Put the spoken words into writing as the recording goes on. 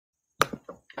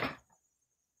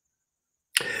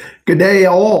Good day,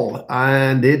 all.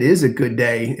 And it is a good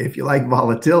day if you like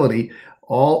volatility.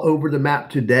 All over the map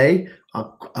today.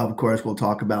 Of course, we'll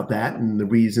talk about that and the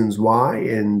reasons why,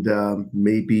 and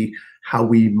maybe how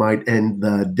we might end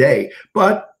the day.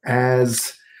 But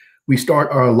as we start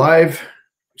our live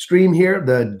stream here,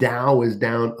 the Dow is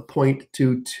down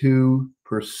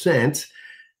 0.22%,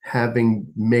 having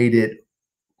made it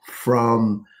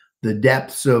from the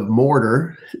depths of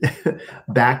mortar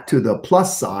back to the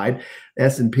plus side.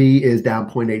 S&P is down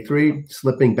 0.83,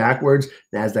 slipping backwards.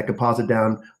 Nasdaq Composite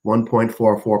down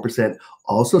 1.44%,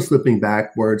 also slipping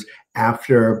backwards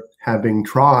after having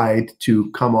tried to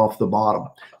come off the bottom.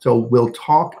 So we'll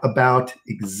talk about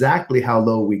exactly how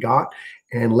low we got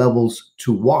and levels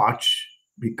to watch,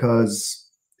 because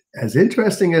as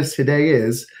interesting as today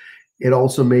is, it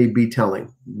also may be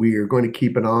telling. We are going to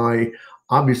keep an eye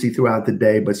obviously throughout the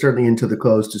day, but certainly into the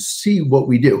close to see what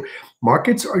we do.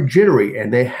 Markets are jittery,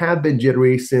 and they have been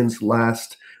jittery since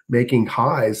last making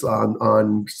highs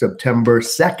on September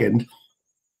 2nd.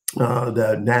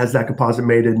 The Nasdaq Composite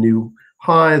made a new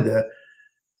high. The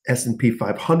S&P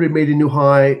 500 made a new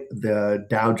high. The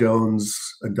Dow Jones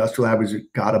Industrial Average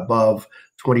got above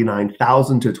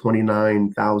 29,000 to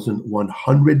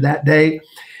 29,100 that day.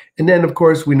 And then, of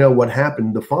course, we know what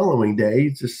happened the following day.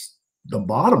 Just the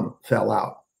bottom fell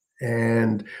out,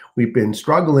 and we've been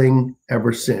struggling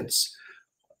ever since.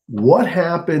 What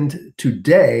happened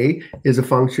today is a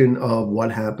function of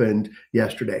what happened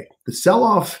yesterday. The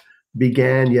sell-off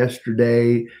began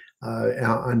yesterday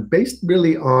based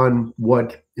really on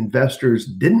what investors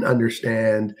didn't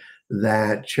understand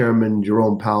that Chairman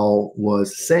Jerome Powell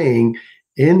was saying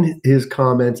in his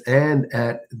comments and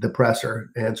at the presser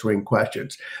answering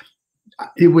questions.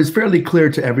 It was fairly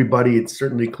clear to everybody. It's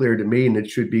certainly clear to me, and it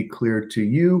should be clear to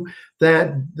you,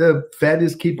 that the Fed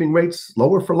is keeping rates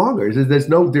lower for longer. There's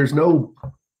no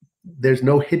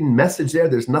hidden message there.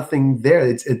 There's nothing there.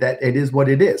 It is what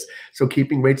it is. So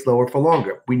keeping rates lower for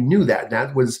longer. We knew that.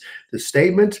 That was the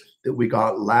statement that we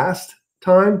got last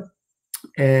time.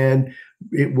 And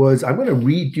it was, I'm going to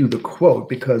read you the quote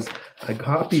because I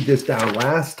copied this down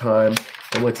last time.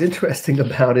 And what's interesting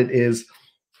about it is,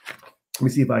 let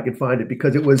me see if I can find it,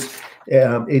 because it was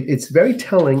it's very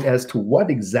telling as to what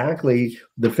exactly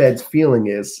the Fed's feeling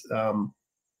is.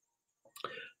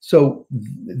 So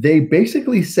they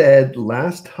basically said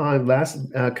last time,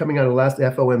 coming out of the last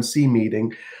FOMC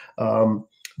meeting,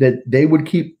 that they would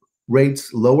keep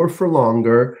rates lower for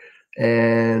longer,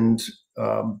 and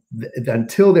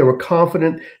until they were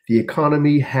confident the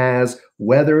economy has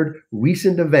weathered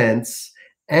recent events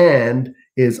and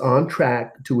is on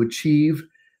track to achieve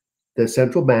the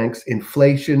central bank's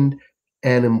inflation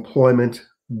and employment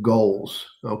goals.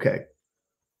 Okay.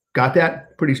 Got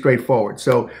that? Pretty straightforward.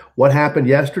 So what happened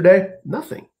yesterday?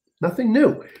 Nothing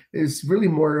new. It's really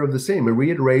more of the same, a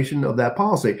reiteration of that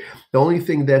policy. The only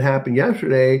thing that happened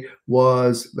yesterday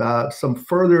was some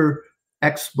further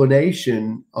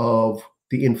explanation of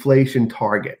the inflation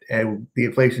target. And the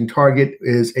inflation target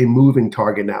is a moving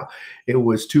target now. It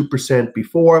was 2%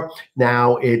 before.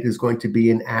 Now it is going to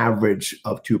be an average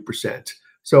of 2%.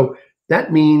 So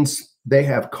that means they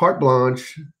have carte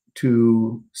blanche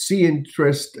to see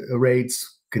interest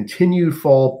rates continue to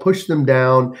fall, push them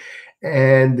down.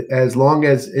 And as long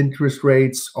as interest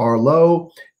rates are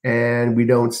low and we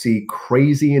don't see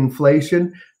crazy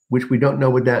inflation, which we don't know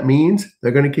what that means,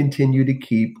 they're going to continue to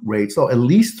keep rates low, at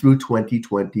least through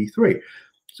 2023.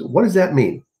 So what does that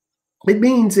mean? It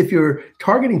means if you're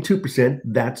targeting 2%,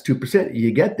 that's 2%.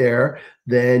 You get there,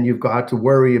 then you've got to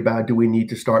worry about, do we need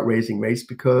to start raising rates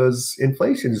because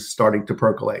inflation is starting to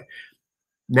percolate?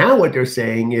 Now what they're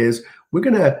saying is, we're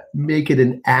going to make it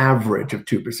an average of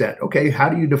 2%. Okay, how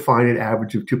do you define an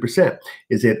average of 2%?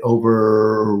 Is it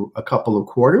over a couple of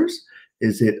quarters?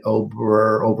 Is it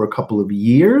over a couple of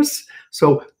years?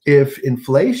 So if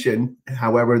inflation,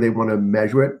 however they want to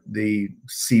measure it, the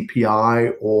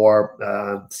CPI or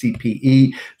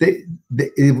CPE,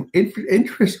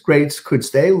 interest rates could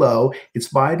stay low in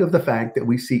spite of the fact that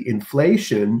we see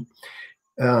inflation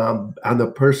on the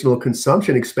personal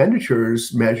consumption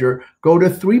expenditures measure go to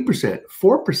 3%,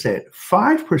 4%,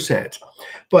 5%.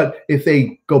 But if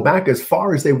they go back as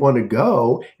far as they want to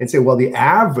go and say, well, the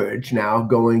average now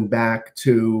going back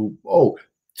to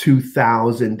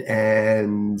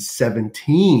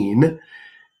 2017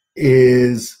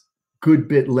 is a good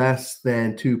bit less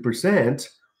than 2%,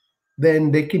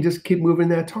 then they can just keep moving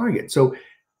that target. So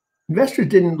investors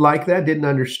didn't like that, didn't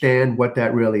understand what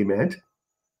that really meant.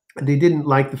 They didn't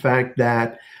like the fact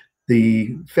that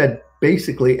the Fed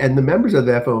basically, and the members of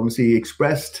the FOMC,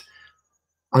 expressed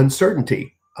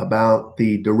uncertainty about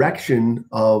the direction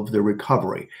of the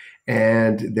recovery.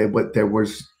 and there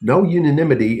was no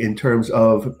unanimity in terms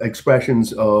of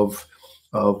expressions of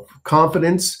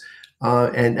confidence,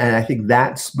 and I think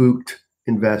that spooked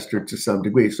investors to some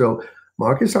degree. So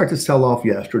markets started to sell off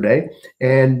yesterday,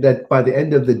 and that by the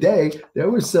end of the day, there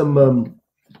was some,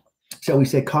 shall we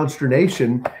say,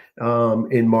 consternation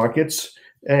in markets,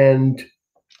 and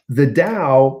the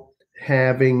Dow,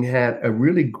 having had a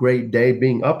really great day,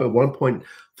 being up at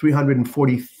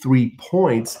 1,343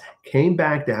 points, came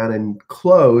back down and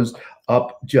closed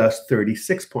up just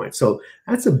 36 points. So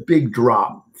that's a big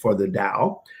drop for the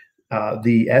Dow.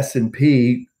 The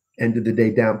S&P ended the day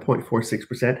down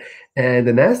 0.46%, and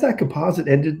the NASDAQ composite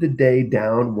ended the day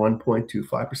down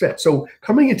 1.25%. So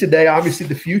coming in today, obviously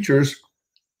the futures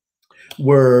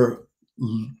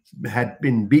had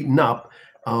been beaten up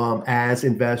as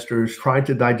investors tried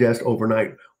to digest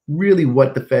overnight really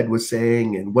what the Fed was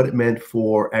saying and what it meant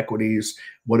for equities,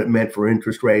 what it meant for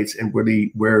interest rates, and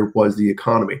where was the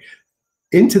economy.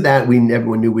 Into that,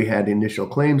 everyone knew we had initial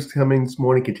claims coming this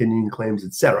morning, continuing claims,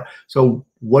 etc. So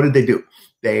what did they do?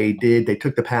 They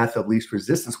took the path of least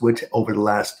resistance, which over the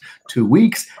last 2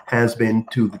 weeks has been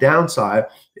to the downside.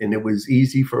 And it was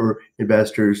easy for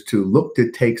investors to look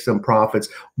to take some profits.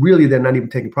 Really, they're not even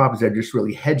taking profits. They're just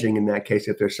really hedging in that case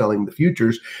if they're selling the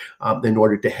futures in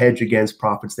order to hedge against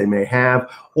profits they may have,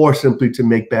 or simply to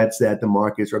make bets that the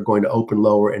markets are going to open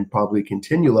lower and probably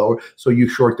continue lower. So you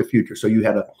short the future. So you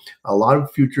had a lot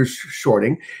of futures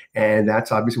shorting, and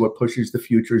that's obviously what pushes the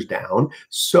futures down.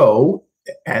 So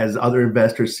as other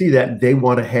investors see that, they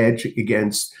want to hedge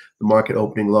against the market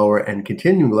opening lower and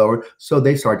continuing lower, so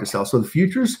they start to sell. So the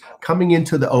futures coming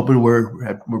into the open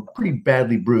were pretty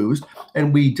badly bruised,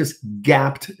 and we just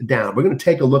gapped down. We're going to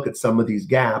take a look at some of these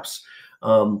gaps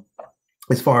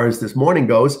as far as this morning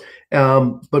goes.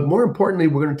 But more importantly,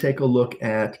 we're going to take a look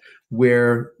at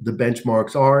where the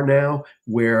benchmarks are now,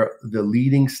 where the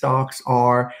leading stocks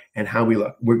are, and how we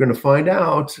look. We're going to find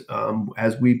out,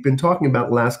 as we've been talking about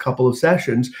the last couple of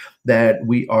sessions, that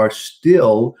we are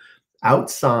still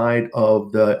outside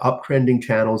of the uptrending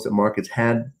channels that markets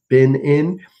had been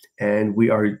in, and we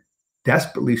are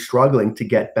desperately struggling to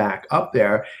get back up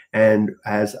there. And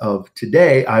as of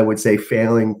today, I would say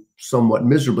failing somewhat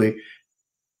miserably.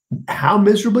 How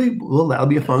miserably? Well, that'll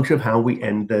be a function of how we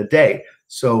end the day.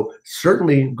 So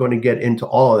certainly going to get into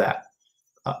all of that.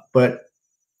 But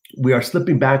we are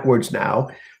slipping backwards now.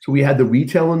 So we had the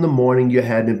retail in the morning. You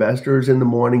had investors in the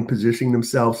morning positioning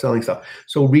themselves, selling stuff.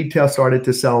 So retail started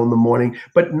to sell in the morning,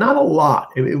 but not a lot.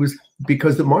 It was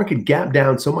because the market gapped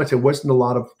down so much, there wasn't a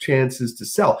lot of chances to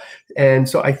sell. And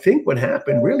so I think what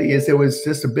happened really is there was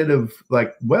just a bit of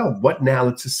like, well, what now?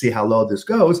 Let's just see how low this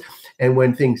goes. And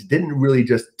when things didn't really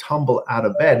just tumble out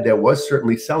of bed, there was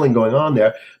certainly selling going on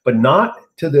there, but not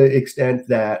to the extent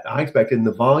that I expected. And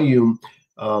the volume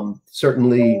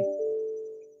certainly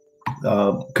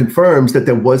confirms that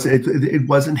it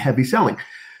wasn't heavy selling.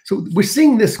 So we're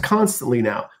seeing this constantly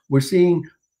now. We're seeing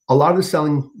a lot of the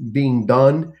selling being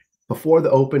done before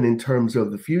the open in terms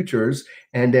of the futures.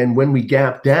 And then when we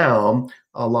gap down,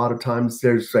 a lot of times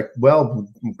there's like, well,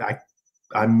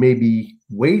 I may be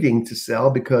waiting to sell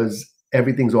because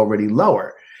everything's already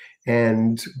lower.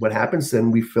 And what happens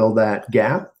then, we fill that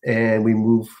gap and we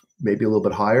move maybe a little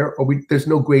bit higher, or there's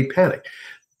no great panic.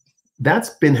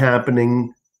 That's been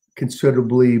happening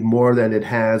considerably more than it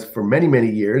has for many, many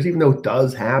years. Even though it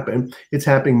does happen, it's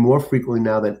happening more frequently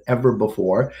now than ever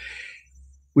before.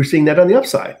 We're seeing that on the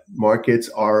upside. Markets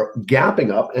are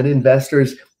gapping up, and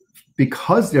investors,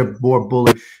 because they're more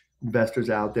bullish investors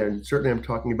out there, and certainly I'm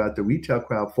talking about the retail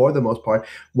crowd for the most part,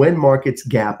 when markets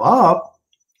gap up,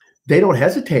 they don't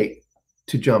hesitate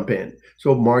to jump in.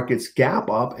 So markets gap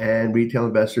up and retail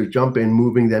investors jump in,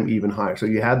 moving them even higher. So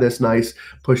you have this nice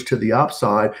push to the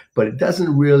upside, but it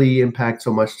doesn't really impact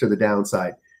so much to the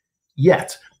downside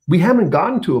yet. We haven't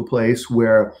gotten to a place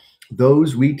where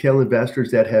those retail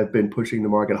investors that have been pushing the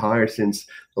market higher since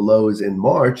the lows in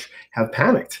March have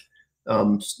panicked.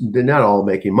 They're not all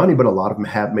making money, but a lot of them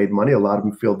have made money. A lot of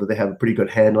them feel that they have a pretty good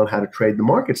handle on how to trade the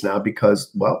markets now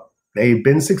because, well, they've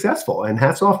been successful, and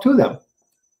hats off to them.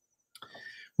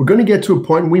 We're going to get to a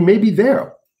point, and we may be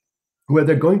there, where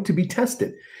they're going to be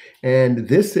tested. And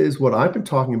this is what I've been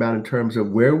talking about in terms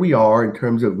of where we are, in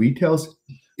terms of retail's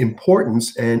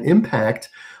importance and impact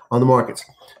on the markets.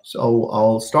 So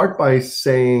I'll start by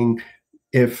saying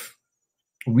if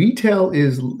retail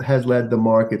has led the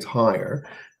markets higher,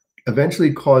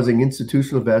 eventually causing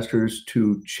institutional investors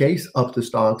to chase up the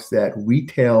stocks that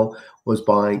retail was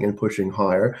buying and pushing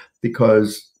higher,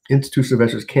 because institutional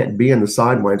investors can't be on the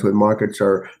sidelines when markets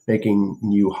are making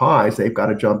new highs. They've got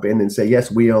to jump in and say,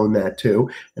 yes, we own that too.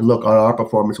 And look, on our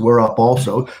performance, we're up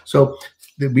also. So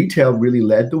the retail really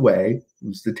led the way. It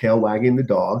was the tail wagging the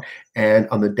dog. And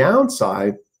on the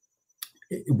downside,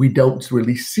 we don't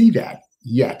really see that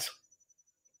yet.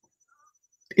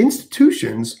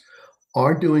 Institutions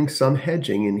are doing some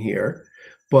hedging in here,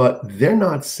 but they're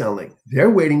not selling. They're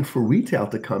waiting for retail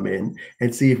to come in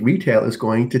and see if retail is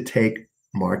going to take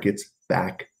markets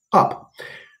back up.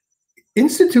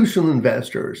 Institutional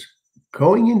investors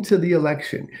going into the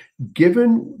election,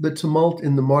 given the tumult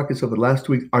in the markets over the last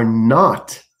week, are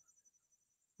not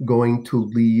going to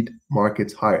lead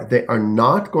markets higher. They are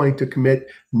not going to commit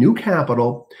new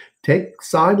capital, take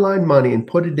sideline money and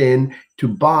put it in to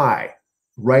buy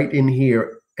right in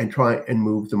here and try and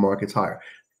move the markets higher.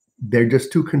 They're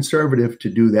just too conservative to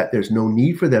do that. There's no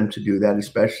need for them to do that,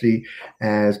 especially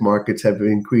as markets have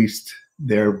increased,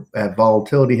 their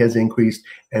volatility has increased,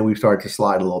 and we've started to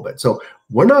slide a little bit. So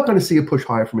we're not going to see a push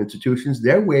higher from institutions.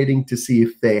 They're waiting to see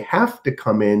if they have to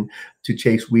come in to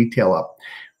chase retail up.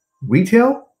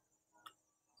 Retail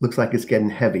looks like it's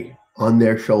getting heavy on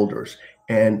their shoulders,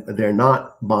 and they're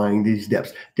not buying these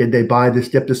dips. Did they buy this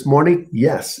dip this morning?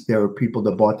 Yes, there were people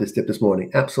that bought this dip this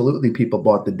morning. Absolutely, people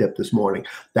bought the dip this morning.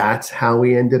 That's how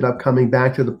we ended up coming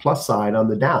back to the plus side on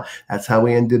the Dow. That's how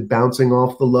we ended bouncing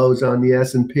off the lows on the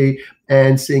S&P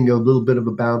and seeing a little bit of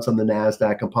a bounce on the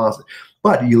NASDAQ composite.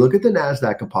 But you look at the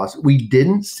NASDAQ composite, we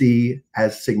didn't see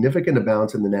as significant a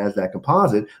bounce in the NASDAQ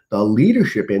composite, the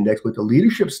leadership index with the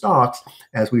leadership stocks,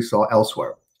 as we saw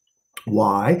elsewhere.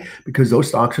 Why? Because those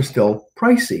stocks are still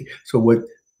pricey. So what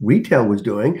retail was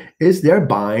doing is they're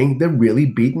buying the really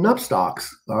beaten up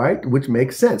stocks, all right, which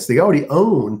makes sense. They already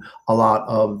own a lot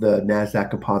of the NASDAQ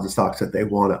composite stocks that they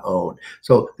want to own.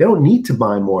 So they don't need to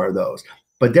buy more of those.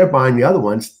 But they're buying the other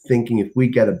ones thinking if we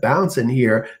get a bounce in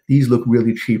here, these look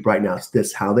really cheap right now. So this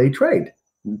is how they trade.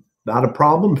 Not a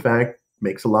problem. In fact,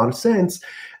 makes a lot of sense,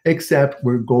 except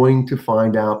we're going to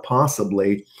find out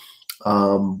possibly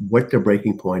what their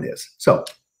breaking point is. So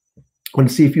I want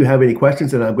to see if you have any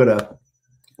questions, and I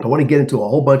want to get into a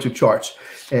whole bunch of charts.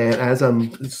 And as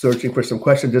I'm searching for some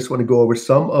questions, just want to go over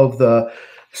some of the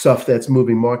stuff that's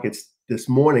moving markets this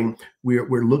morning.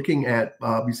 We're looking at,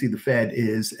 obviously the Fed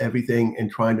is everything and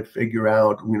trying to figure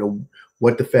out,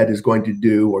 what the Fed is going to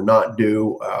do or not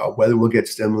do, whether we'll get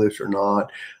stimulus or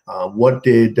not. What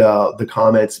did the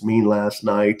comments mean last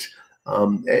night?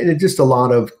 And it's just a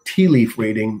lot of tea leaf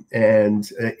reading and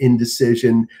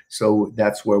indecision. So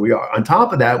that's where we are. On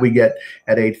top of that, we get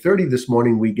at 8:30 this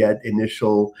morning, we get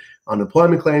initial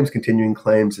unemployment claims, continuing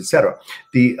claims, etc.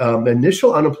 The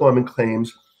initial unemployment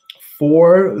claims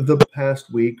for the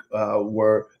past week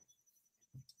were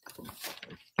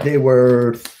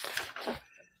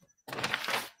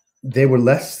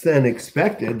less than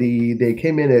expected. They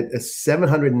came in at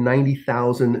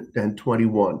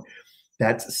 790,021.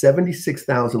 That's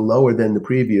 76,000 lower than the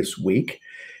previous week.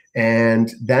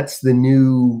 And that's the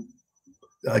new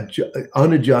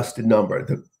unadjusted number.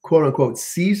 The quote unquote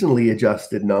seasonally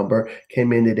adjusted number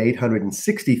came in at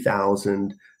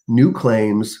 860,000 new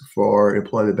claims for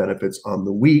employment benefits on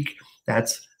the week.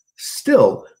 That's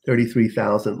still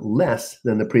 33,000 less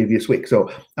than the previous week.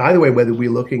 So either way, whether we're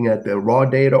looking at the raw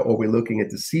data or we're looking at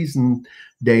the season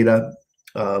data,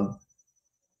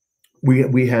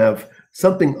 we have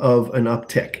something of an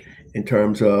uptick in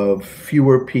terms of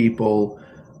fewer people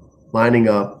lining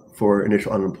up for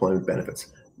initial unemployment benefits.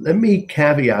 Let me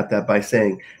caveat that by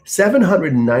saying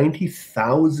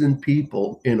 790,000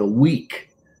 people in a week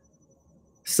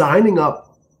signing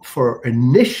up for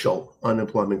initial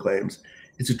unemployment claims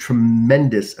is a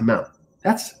tremendous amount.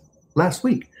 That's last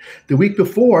week. The week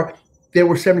before, there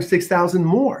were 76,000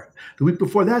 more. The week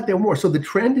before that, there were more. So the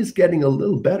trend is getting a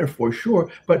little better for sure.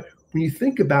 But when you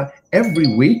think about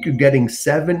every week, you're getting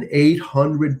 700,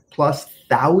 800 plus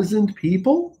thousand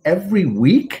people every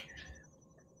week.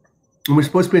 And we're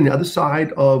supposed to be on the other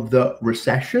side of the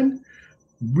recession.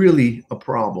 Really a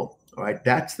problem. All right.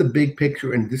 That's the big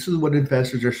picture. And this is what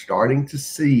investors are starting to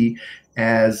see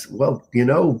as, well,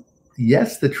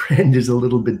 yes, the trend is a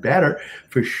little bit better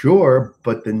for sure,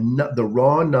 but the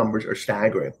raw numbers are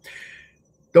staggering.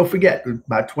 Don't forget,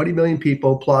 about 20 million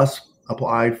people plus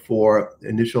applied for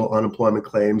initial unemployment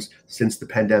claims since the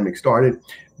pandemic started.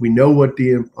 We know what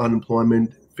the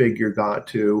unemployment figure got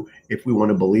to, if we want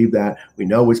to believe that. We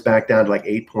know it's back down to like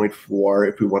 8.4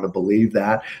 if we want to believe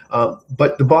that.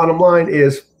 But the bottom line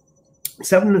is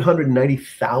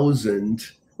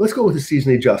 790,000. Let's go with the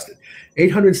seasonally adjusted.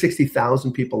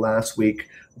 860,000 people last week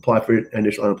applied for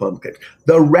initial unemployment claims.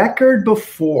 The record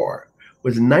before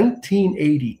was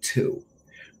 1982,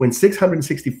 when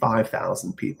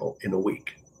 665,000 people in a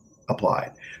week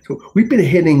applied. So we've been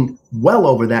hitting well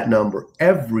over that number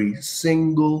every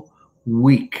single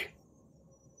week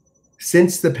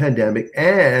since the pandemic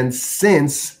and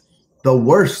since the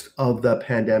worst of the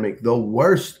pandemic, the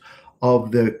worst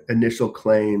of the initial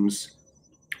claims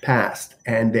passed,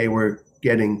 and they were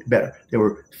getting better. There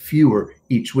were fewer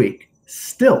each week.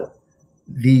 Still,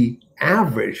 the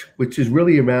average, which is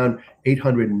really around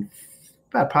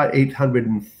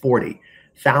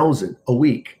 840,000 a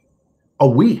week,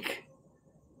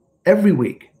 every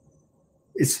week,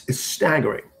 is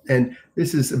staggering. And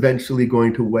this is eventually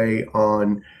going to weigh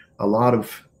on a lot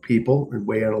of people and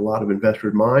weigh on a lot of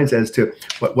investors' minds as to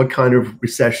what kind of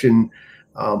recession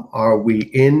are we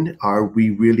in? Are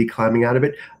we really climbing out of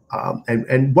it?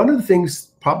 And one of the things,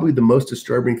 probably the most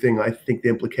disturbing thing, I think the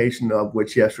implication of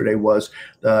which yesterday was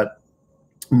that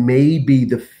maybe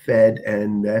the Fed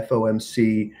and the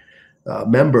FOMC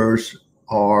members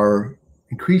are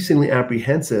increasingly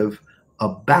apprehensive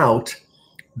about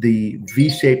the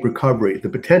V-shaped recovery, the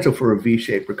potential for a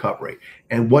V-shaped recovery,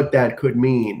 and what that could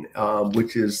mean,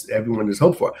 which is everyone has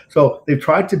hoped for. So they've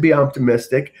tried to be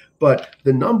optimistic, but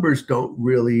the numbers don't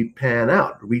really pan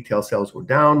out. Retail sales were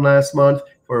down last month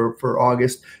for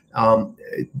August.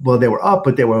 Well, they were up,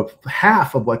 but they were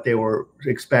half of what they were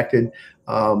expected,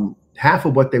 half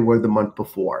of what they were the month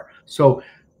before. So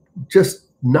just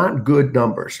not good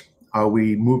numbers. Are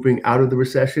we moving out of the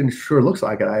recession? Sure looks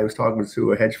like it. I was talking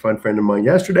to a hedge fund friend of mine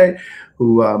yesterday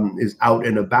who is out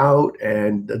and about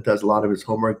and does a lot of his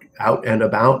homework out and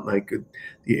about, like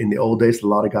in the old days, a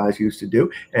lot of guys used to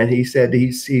do. And he said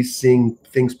he's seeing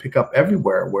things pick up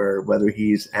everywhere, whether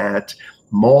he's at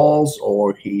malls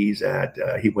or he's at,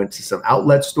 he went to some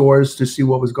outlet stores to see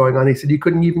what was going on. He said he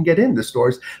couldn't even get in the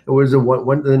stores. There was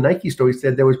one the Nike store, he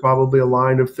said there was probably a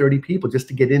line of 30 people just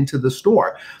to get into the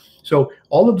store. So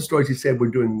all of the stores, he said, were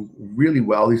doing really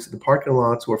well. He said the parking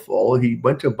lots were full. He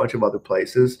went to a bunch of other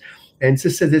places and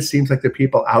just said this seems like the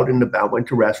people out and about, went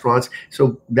to restaurants.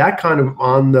 So that kind of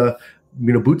on the,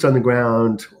 boots on the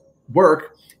ground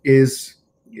work is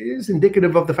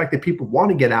indicative of the fact that people want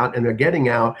to get out and they're getting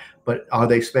out, but are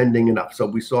they spending enough? So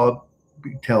we saw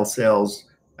retail sales,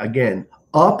 again,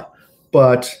 up,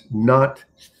 but not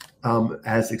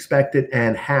as expected,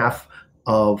 and half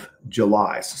of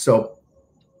July's. So,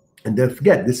 and don't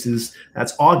forget,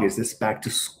 that's August. This is back to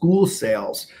school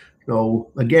sales. So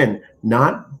again,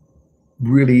 not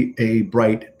really a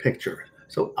bright picture.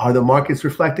 So are the markets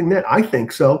reflecting that? I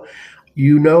think so.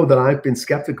 You know that I've been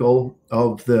skeptical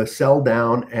of the sell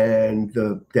down and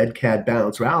the dead cat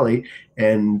bounce rally,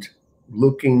 and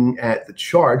looking at the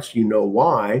charts, you know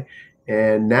why.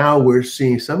 And now we're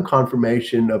seeing some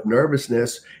confirmation of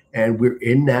nervousness, and we're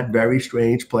in that very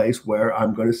strange place where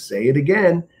I'm going to say it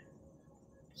again.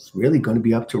 It's really going to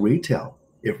be up to retail.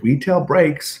 If retail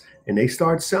breaks and they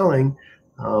start selling,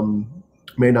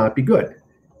 may not be good.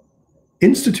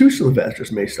 Institutional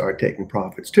investors may start taking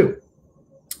profits too,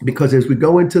 because as we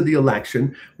go into the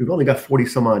election, we've only got 40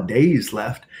 some odd days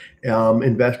left.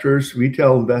 Investors,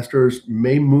 retail investors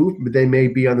may move, but they may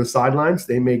be on the sidelines.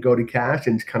 They may go to cash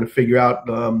and kind of figure out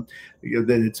that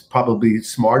it's probably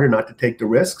smarter not to take the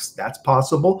risks. That's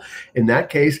possible. In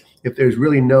that case, if there's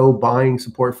really no buying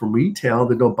support from retail,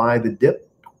 they don't buy the dip,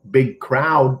 big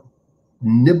crowd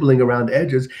nibbling around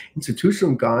edges,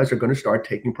 institutional guys are going to start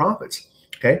taking profits.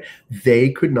 Okay, they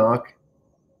could knock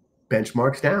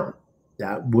benchmarks down.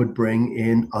 That would bring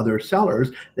in other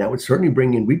sellers. That would certainly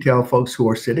bring in retail folks who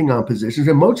are sitting on positions.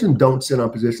 And most of them don't sit on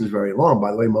positions very long,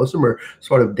 by the way. Most of them are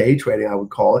sort of day trading, I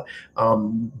would call it.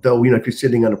 Though, if you're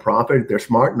sitting on a profit, if they're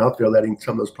smart enough, they're letting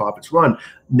some of those profits run.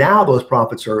 Now those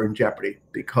profits are in jeopardy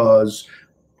because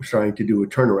we're starting to do a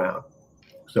turnaround.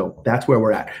 So that's where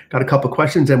we're at. Got a couple of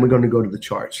questions, and we're going to go to the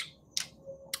charts.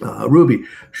 Ruby,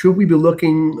 should we be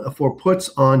looking for puts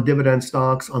on dividend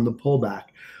stocks on the pullback?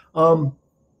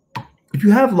 If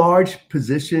you have large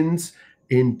positions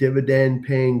in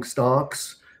dividend-paying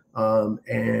stocks,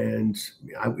 and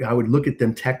I would look at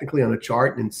them technically on a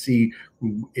chart and see,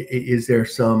 is there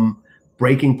some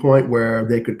breaking point where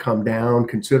they could come down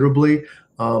considerably?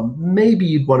 Maybe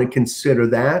you'd want to consider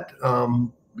that.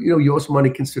 You also want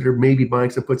to consider maybe buying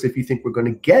some puts if you think we're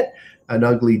going to get an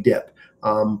ugly dip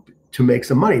to make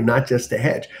some money, not just to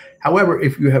hedge. However,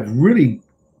 if you have really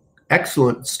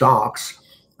excellent stocks,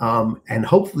 and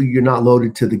hopefully you're not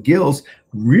loaded to the gills,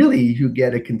 really you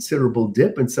get a considerable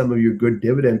dip in some of your good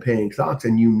dividend paying stocks,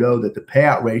 and you know that the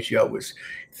payout ratio was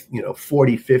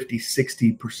 40, 50,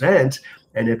 60%,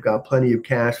 and they've got plenty of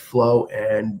cash flow,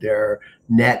 and their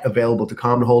net available to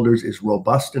common holders is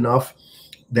robust enough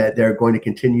that they're going to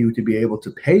continue to be able to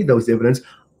pay those dividends.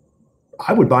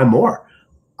 I would buy more.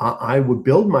 I would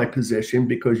build my position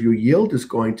because your yield is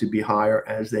going to be higher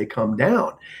as they come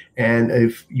down. And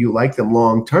if you like them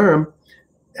long term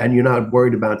and you're not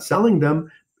worried about selling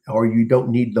them, or you don't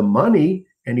need the money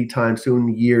anytime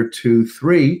soon, year two,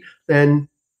 three, then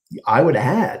I would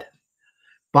add.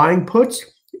 Buying puts,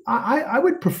 I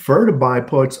would prefer to buy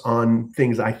puts on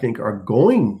things I think are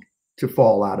going to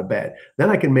fall out of bed. Then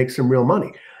I can make some real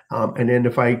money. And then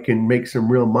if I can make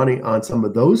some real money on some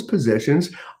of those positions,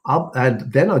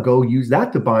 then I'll go use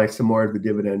that to buy some more of the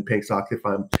dividend paying stocks if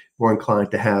I'm more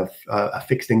inclined to have a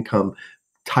fixed income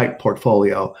type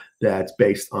portfolio that's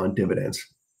based on dividends.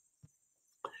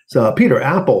 So Peter,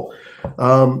 Apple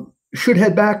should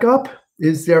head back up.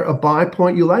 Is there a buy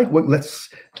point you like? Well, let's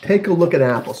take a look at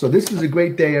Apple. So this is a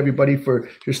great day, everybody, for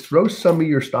just throw some of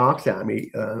your stocks at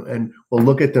me and we'll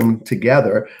look at them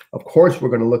together. Of course, we're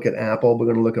going to look at Apple. We're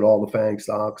going to look at all the FANG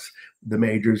stocks, the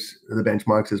majors, the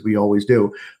benchmarks, as we always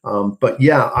do. But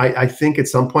yeah, I think at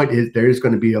some point there is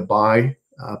going to be a buy,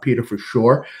 Peter, for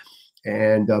sure.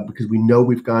 And because we know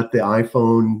we've got the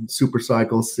iPhone super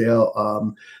cycle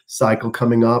sale cycle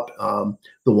coming up,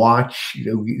 the watch,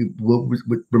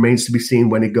 remains to be seen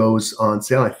when it goes on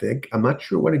sale. I think I'm not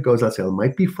sure when it goes on sale. It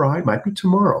might be Friday, might be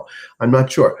tomorrow. I'm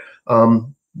not sure.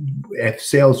 If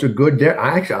sales are good there,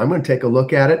 I'm going to take a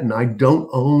look at it. And I don't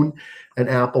own an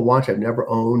Apple Watch. I've never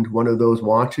owned one of those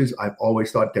watches. I've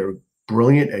always thought they're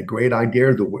brilliant, a great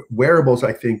idea. The wearables,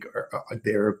 I think,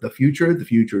 they're the future. The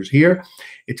future is here.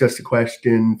 It's just a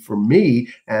question for me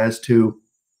as to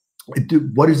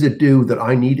what does it do that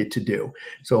I need it to do.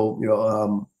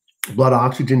 So, blood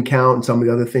oxygen count and some of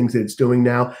the other things that it's doing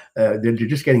now, they're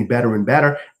just getting better and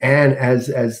better. And as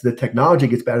the technology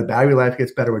gets better, the battery life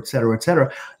gets better, et cetera, et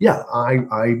cetera. Yeah,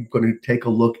 I'm going to take a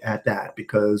look at that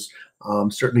because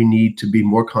certainly need to be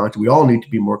more conscious. We all need to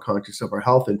be more conscious of our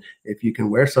health. And if you can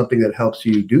wear something that helps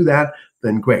you do that,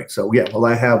 then great. So yeah, will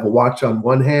I have a watch on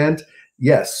one hand?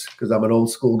 Yes, because I'm an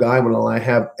old school guy. Will I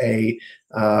have a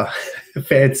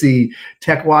fancy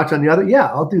tech watch on the other? Yeah,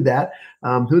 I'll do that.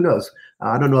 Who knows?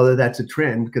 I don't know that that's a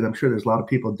trend because I'm sure there's a lot of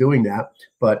people doing that.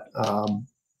 But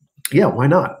yeah, why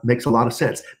not? Makes a lot of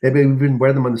sense. Maybe even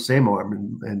wear them on the same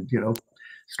arm and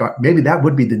start. Maybe that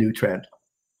would be the new trend.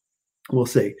 We'll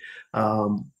see.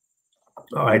 All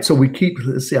right, so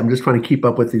let's see, I'm just trying to keep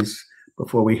up with these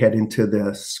before we head into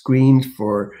the screen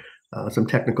for some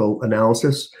technical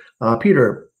analysis.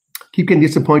 Peter, keep getting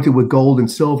disappointed with gold and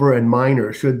silver and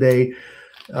miners. Should they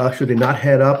not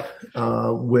head up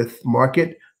with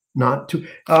market? Not to.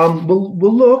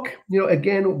 We'll look.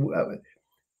 Again,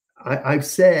 I've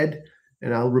said,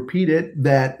 and I'll repeat it,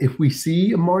 that if we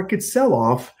see a market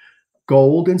sell-off,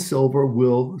 gold and silver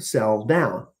will sell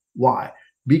down. Why?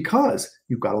 Because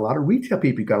you've got a lot of retail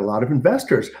people, you've got a lot of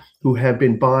investors who have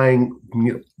been buying,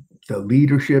 the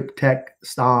leadership tech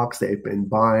stocks. They've been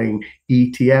buying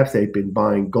ETFs. They've been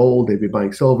buying gold. They've been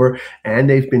buying silver, and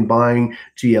they've been buying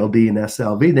GLD and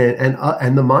SLV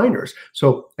and the miners.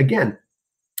 So again,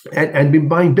 and been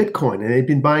buying Bitcoin, and they've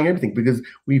been buying everything because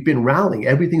we've been rallying.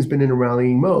 Everything's been in a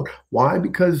rallying mode. Why?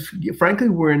 Because frankly,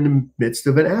 we're in the midst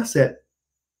of an asset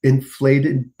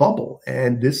inflated bubble,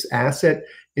 and this asset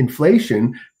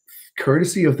inflation,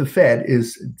 courtesy of the Fed,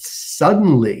 is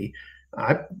suddenly,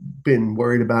 I've been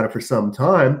worried about it for some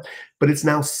time, but it's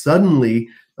now suddenly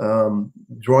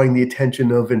drawing the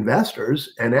attention of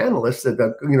investors and analysts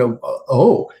that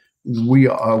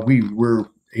we were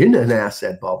in an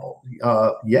asset bubble.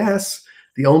 Yes,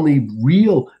 the only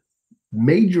real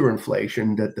major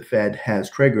inflation that the Fed has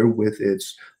triggered with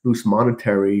its loose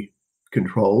monetary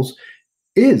controls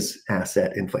is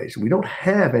asset inflation. We don't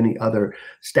have any other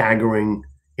staggering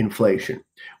inflation.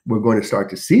 We're going to start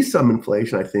to see some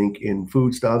inflation, I think, in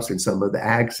foodstuffs, in some of the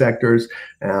ag sectors,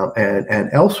 and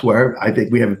elsewhere. I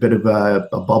think we have a bit of a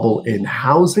bubble in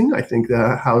housing. I think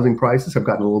the housing prices have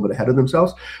gotten a little bit ahead of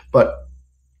themselves, but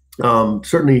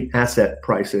certainly asset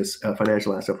prices,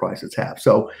 financial asset prices have.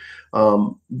 So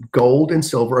gold and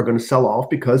silver are going to sell off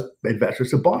because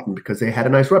investors have bought them, because they had a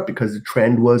nice rep, because the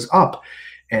trend was up.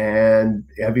 And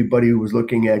everybody was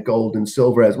looking at gold and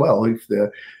silver as well. If the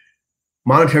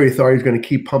monetary authority is going to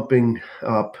keep pumping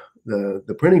up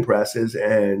the printing presses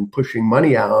and pushing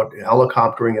money out,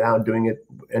 helicoptering it out, doing it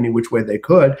any which way they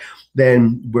could,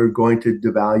 then we're going to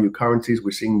devalue currencies.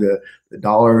 We're seeing the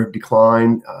dollar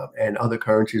decline, and other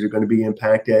currencies are going to be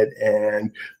impacted.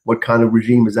 And what kind of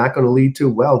regime is that going to lead to?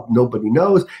 Well, nobody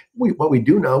knows. What we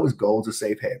do know is gold's a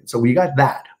safe haven. So we got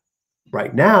that.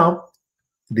 Right now,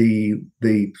 the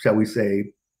shall we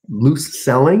say, loose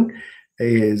selling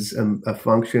is a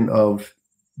function of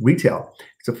retail.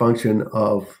 It's a function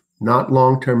of not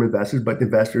long-term investors, but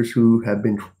investors who have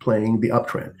been playing the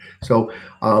uptrend. So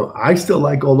I still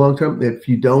like gold long-term. If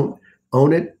you don't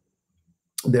own it,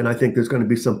 then I think there's going to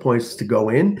be some points to go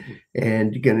in.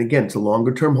 And again, it's a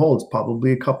longer term hold. It's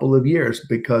probably a couple of years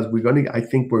because I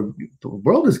think the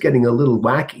world is getting a little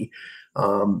wacky.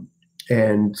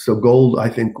 And so gold, I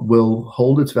think, will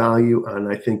hold its value,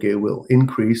 and I think it will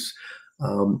increase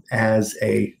as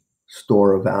a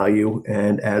store of value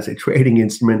and as a trading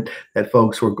instrument that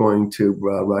folks are going to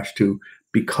rush to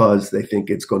because they think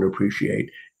it's going to appreciate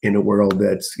in a world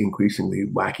that's increasingly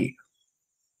wacky.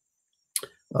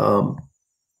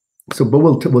 But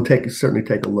we'll certainly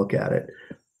take a look at it.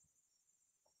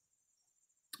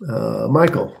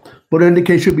 Michael, what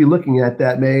indicator should be looking at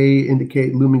that may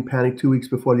indicate looming panic 2 weeks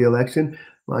before the election?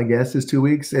 My guess is 2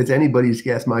 weeks. It's anybody's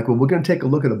guess, Michael. We're going to take a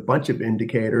look at a bunch of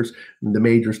indicators, the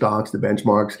major stocks, the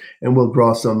benchmarks, and we'll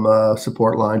draw some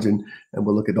support lines and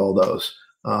we'll look at all those.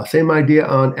 Same idea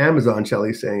on Amazon,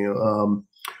 Shelley's saying.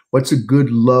 What's a good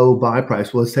low buy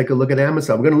price? Well, let's take a look at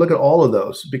Amazon. We're going to look at all of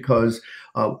those because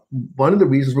one of the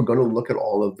reasons we're going to look at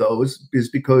all of those is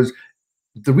because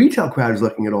the retail crowd is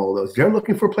looking at all of those. They're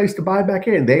looking for a place to buy back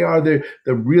in. They are the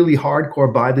really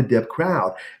hardcore buy the dip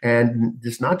crowd. And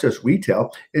it's not just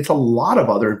retail. It's a lot of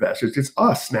other investors. It's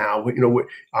us now.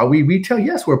 Are we retail?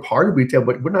 Yes, we're part of retail,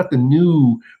 but we're not the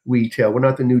new retail. We're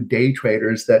not the new day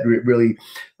traders that really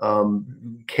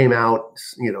came out,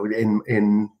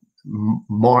 in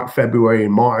February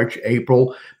and March,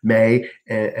 April, May,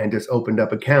 and just opened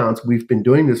up accounts. We've been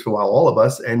doing this for a while, all of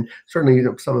us. And certainly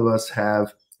some of us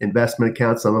have investment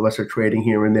accounts. Some of us are trading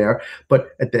here and there. But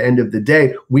at the end of the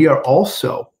day, we are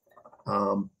also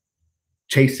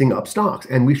chasing up stocks.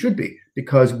 And we should be,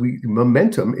 because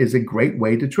momentum is a great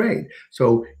way to trade.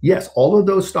 So yes, all of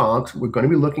those stocks, we're going to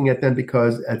be looking at them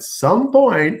because at some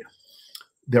point,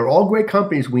 they're all great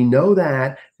companies. We know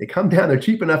that. They come down, they're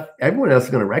cheap enough. Everyone else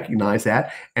is going to recognize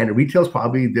that. And the retail's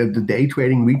probably, the day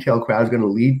trading retail crowd is going to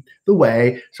lead the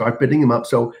way, start bidding them up.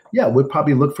 So yeah, we'll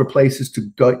probably look for places to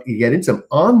get in some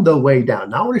on the way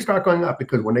down. Not when they start going up,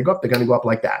 because when they go up, they're going to go up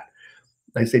like that,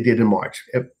 as they did in March.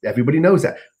 Everybody knows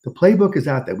that. The playbook is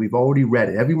out there. We've already read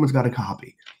it. Everyone's got a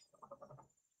copy.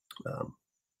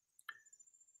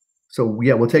 So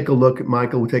yeah, we'll take a look,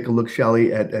 Michael. We'll take a look,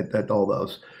 Shelley, at all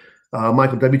those.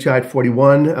 Michael, WTI at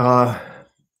 41.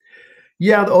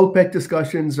 Yeah, the OPEC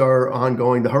discussions are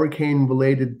ongoing. The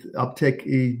hurricane-related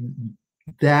uptick,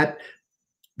 that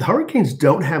the hurricanes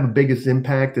don't have the biggest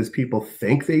impact as people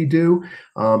think they do.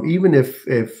 Even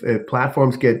if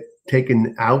platforms get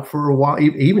taken out for a while,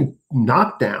 even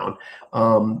knocked down,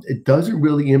 it doesn't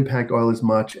really impact oil as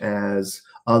much as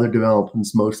other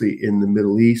developments, mostly in the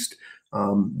Middle East,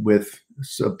 with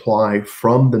supply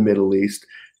from the Middle East.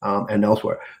 And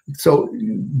elsewhere. So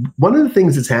one of the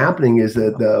things that's happening is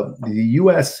that the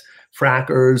U.S.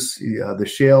 frackers, the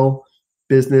shale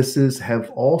businesses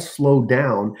have all slowed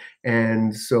down.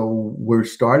 And so we're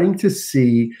starting to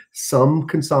see some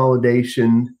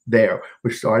consolidation there. We're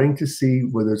starting to see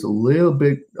where there's a little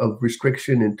bit of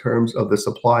restriction in terms of the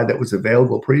supply that was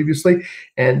available previously.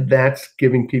 And that's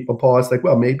giving people pause, like,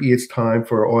 well, maybe it's time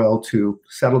for oil to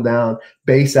settle down,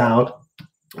 base out,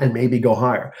 and maybe go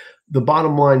higher. The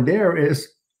bottom line there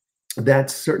is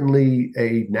that's certainly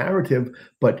a narrative,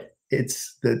 but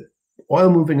it's the oil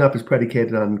moving up is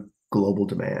predicated on global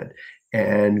demand.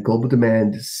 And global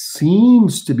demand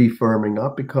seems to be firming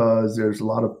up because there's a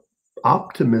lot of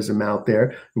optimism out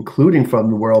there, including from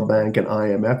the World Bank and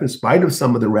IMF, in spite of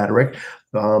some of the rhetoric.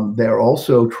 They're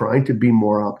also trying to be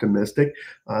more optimistic.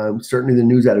 Certainly the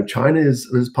news out of China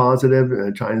is positive.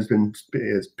 China's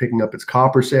is picking up its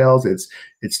copper sales.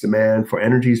 Its demand for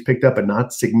energy has picked up, but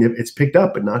not it's picked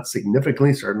up, but not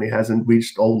significantly. Certainly hasn't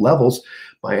reached old levels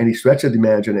by any stretch of the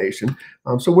imagination.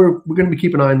 So we're going to be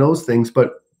keeping an eye on those things.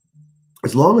 But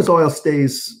as long as oil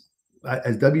stays,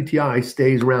 as WTI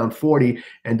stays around 40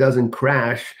 and doesn't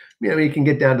crash, it can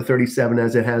get down to 37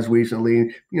 as it has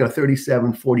recently,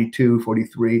 37, 42,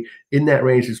 43. In that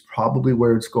range is probably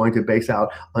where it's going to base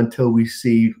out until we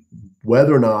see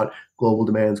whether or not global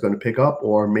demand is going to pick up,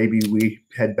 or maybe we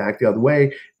head back the other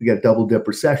way. We get a double dip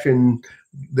recession.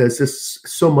 There's just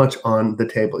so much on the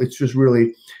table. It's just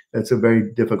really, it's a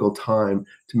very difficult time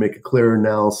to make a clear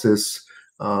analysis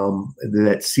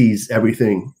that sees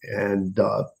everything, and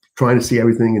trying to see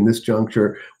everything in this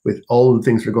juncture with all of the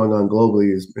things that are going on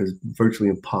globally is virtually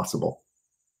impossible.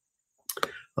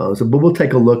 But we'll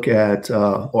take a look at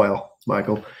oil,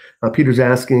 Michael. Peter's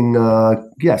asking,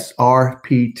 yes,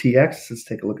 RPTX. Let's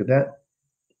take a look at that.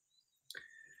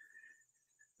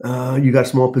 You got a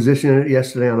small position in it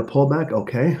yesterday on a pullback.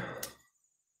 Okay.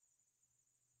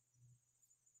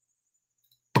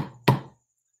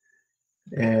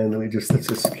 And let's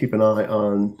just keep an eye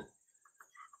on,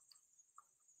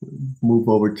 move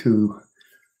over to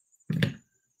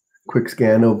quick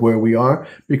scan of where we are,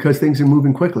 because things are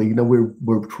moving quickly. You know,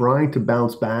 we're trying to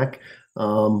bounce back,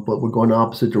 but we're going the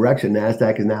opposite direction.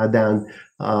 NASDAQ is now down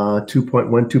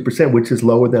 2.12%, which is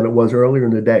lower than it was earlier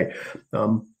in the day.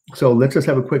 So let's just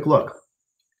have a quick look.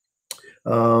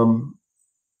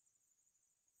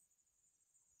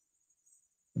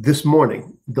 This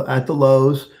morning, at the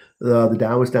lows, the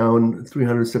Dow was down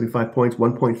 375 points,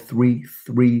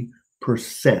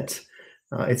 1.33%.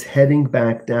 It's heading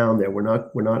back down there. We're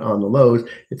not on the lows.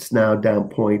 It's now down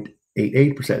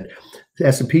 0.88%. The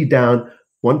S&P down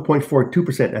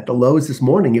 1.42%. At the lows this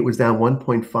morning, it was down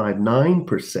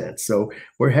 1.59%. So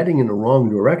we're heading in the wrong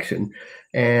direction.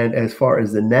 And as far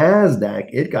as the NASDAQ,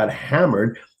 it got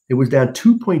hammered. It was down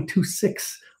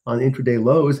 2.26 on intraday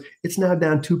lows. It's now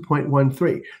down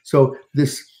 2.13. So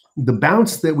the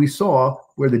bounce that we saw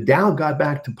where the Dow got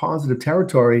back to positive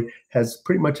territory has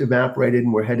pretty much evaporated,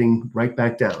 and we're heading right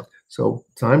back down. So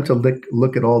time to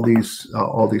look at all these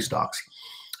stocks,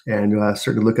 and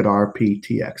certainly look at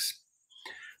RPTX.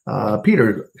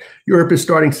 Peter, Europe is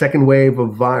starting second wave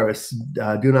of virus.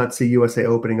 Do not see USA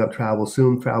opening up travel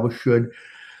soon. Travel should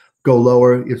go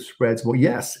lower if spreads. Well,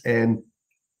 yes, and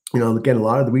you know, again, a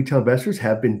lot of the retail investors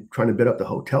have been trying to bid up the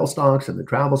hotel stocks and the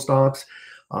travel stocks.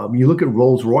 You look at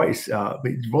Rolls-Royce.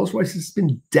 Rolls-Royce has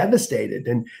been devastated,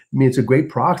 and I mean, it's a great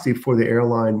proxy for the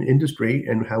airline industry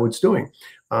and how it's doing.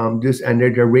 And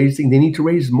they're raising. They need to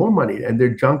raise more money, and their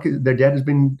debt has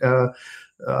been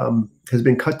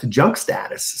cut to junk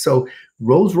status. So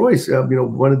Rolls-Royce, you know,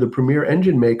 one of the premier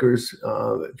engine makers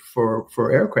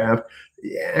for aircraft,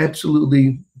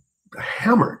 absolutely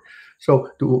hammered. So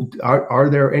are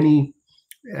there any?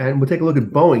 And we'll take a look at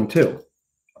Boeing too.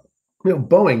 You know,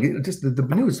 Boeing, just the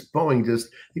news, Boeing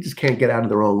they just can't get out of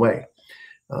their own way.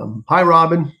 Hi,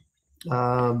 Robin.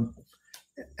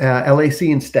 LAC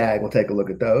and Stag, we'll take a look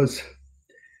at those.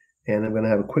 And I'm going to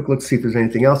have a quick look, see if there's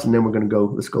anything else, and then we're going to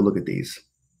let's go look at these.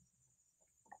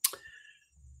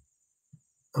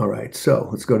 All right, so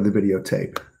let's go to the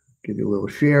videotape. Give you a little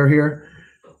share here.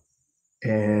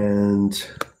 And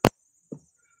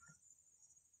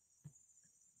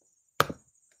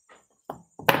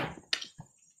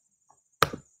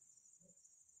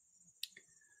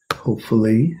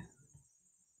hopefully,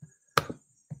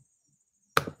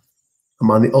 I'm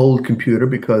on the old computer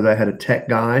because I had a tech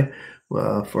guy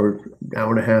for an hour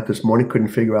and a half this morning, couldn't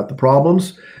figure out the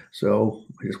problems. So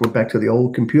I just went back to the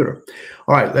old computer.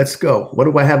 All right, let's go. What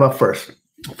do I have up first?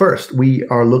 First, we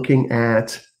are looking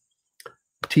at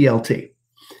TLT.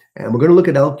 And we're going to look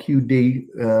at LQD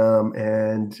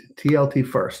and TLT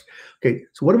first. Okay,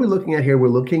 so what are we looking at here? We're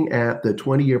looking at the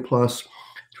 20-year plus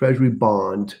Treasury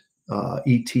bond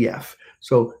ETF.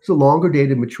 So it's a longer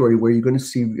dated maturity where you're going to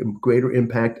see greater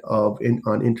impact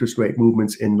on interest rate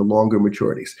movements in the longer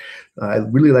maturities. I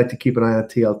really like to keep an eye on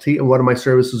TLT. And one of my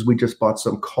services, we just bought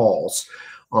some calls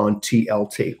on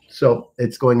TLT. So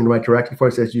it's going in the right direction for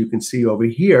us. As you can see over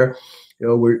here, you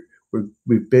know,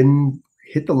 we've been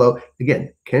hit the low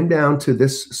again, came down to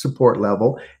this support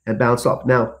level and bounced up.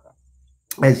 Now,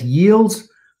 as yields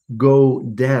go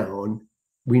down,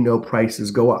 we know prices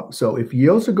go up. So if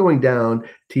yields are going down,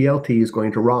 TLT is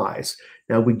going to rise.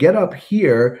 Now we get up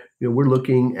here, you know, we're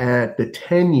looking at the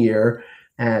 10-year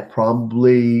at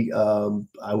probably,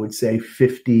 I would say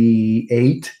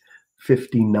 58,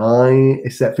 59,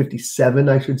 is that 57,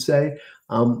 I should say,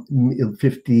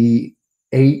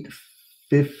 58,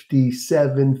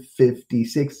 57,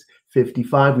 56,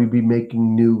 55, we'd be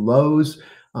making new lows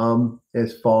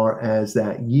as far as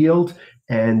that yield.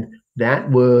 And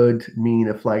that would mean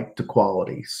a flight to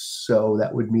quality. So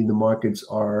that would mean the markets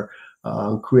are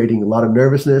creating a lot of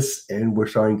nervousness, and we're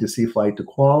starting to see flight to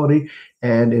quality.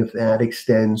 And if that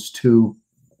extends to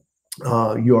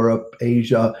Europe,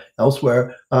 Asia,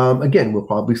 elsewhere, again, we'll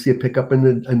probably see a pickup in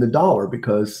the dollar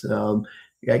because the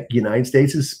United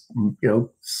States is, you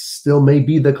know, still may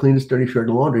be the cleanest dirty shirt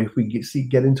in the laundry if we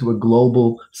get into a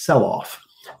global sell-off.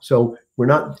 So we're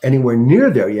not anywhere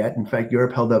near there yet. In fact,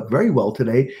 Europe held up very well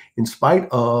today in spite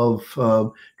of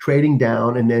trading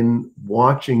down and then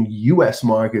watching U.S.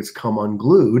 markets come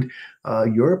unglued.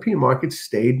 European markets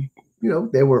stayed, you know,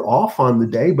 they were off on the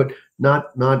day, but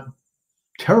not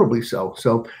terribly so.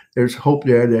 So there's hope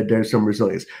there that there's some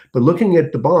resilience. But looking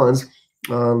at the bonds,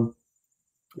 the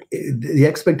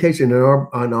expectation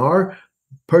on our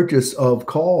purchase of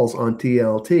calls on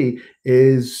TLT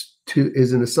is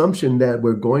an assumption that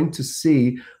we're going to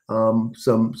see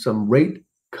some rate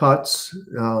cuts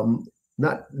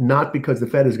Not because the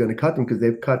Fed is going to cut them, because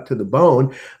they've cut to the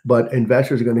bone, but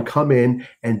investors are going to come in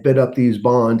and bid up these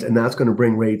bonds, and that's going to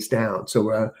bring rates down.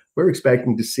 So we're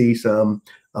expecting to see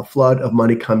a flood of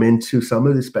money come into some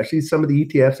of the, especially some of the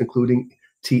ETFs, including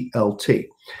TLT.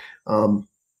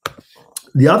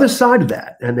 The other side of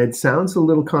that, and it sounds a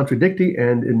little contradictory,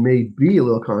 and it may be a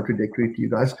little contradictory to you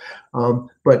guys,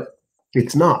 but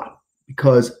it's not,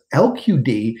 because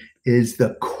LQD is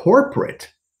the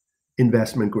corporate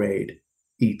investment grade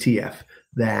ETF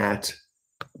that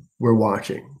we're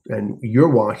watching, and you're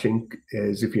watching.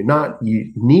 Is if you're not,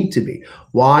 you need to be.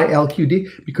 Why LQD?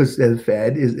 Because the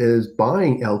Fed is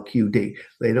buying LQD.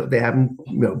 They haven't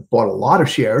bought a lot of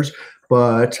shares,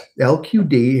 but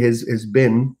LQD is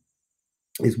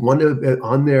one of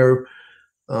on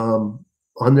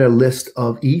their list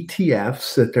of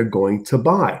ETFs that they're going to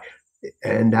buy,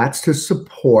 and that's to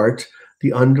support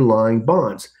the underlying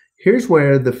bonds. Here's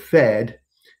where the Fed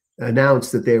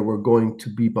announced that they were going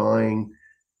to be buying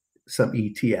some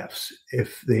ETFs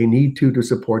if they need to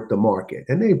support the market,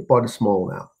 and they bought a small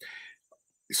amount.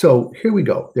 So here we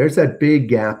go. There's that big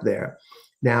gap there.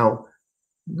 Now,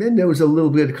 then there was a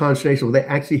little bit of consternation. Well,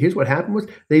 here's what happened was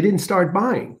they didn't start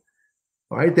buying.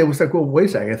 All right, they was like, well, wait a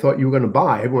second. I thought you were going to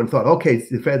buy. Everyone thought, okay,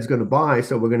 the Fed's going to buy,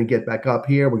 so we're going to get back up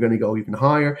here. We're going to go even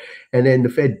higher. And then the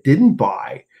Fed didn't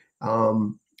buy.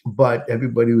 But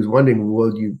everybody was wondering,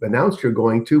 well, you announced you're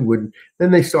going to. Then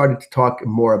they started to talk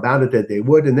more about it, that they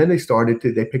would. And then they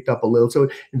picked up a little. So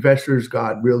investors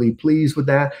got really pleased with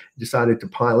that, decided to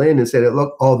pile in and said,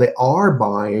 look, they are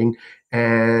buying.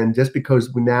 And just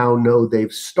because we now know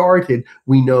they've started,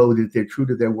 we know that they're true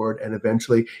to their word. And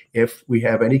eventually, if we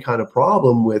have any kind of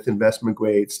problem with investment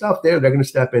grade stuff they're going to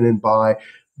step in and buy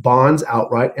bonds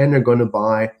outright, and they're going to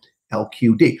buy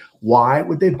LQD. Why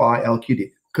would they buy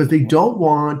LQD? Because they don't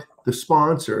want the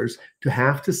sponsors to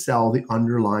have to sell the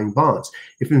underlying bonds.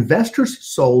 If investors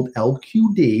sold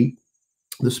LQD,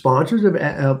 the sponsors of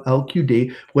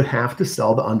LQD would have to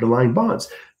sell the underlying bonds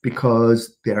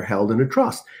because they're held in a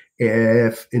trust.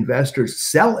 If investors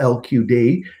sell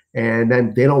LQD and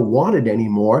then they don't want it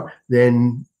anymore,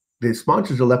 then the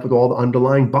sponsors are left with all the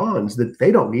underlying bonds that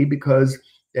they don't need, because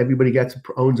everybody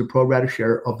owns a pro rata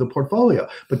share of the portfolio,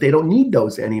 but they don't need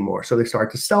those anymore. So they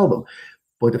start to sell them.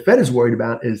 What the Fed is worried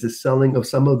about is the selling of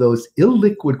some of those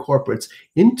illiquid corporates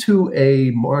into a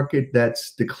market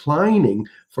that's declining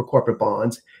for corporate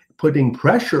bonds, putting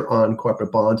pressure on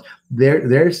corporate bonds.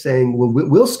 They're saying, well,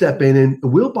 we'll step in and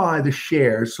we'll buy the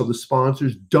shares so the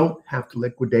sponsors don't have to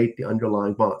liquidate the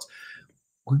underlying bonds.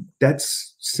 That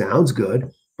sounds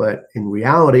good, but in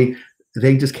reality,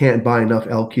 they just can't buy enough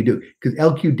LQD, because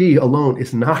LQD alone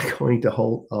is not going to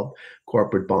hold up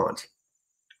corporate bonds.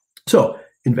 So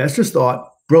investors thought,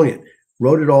 brilliant,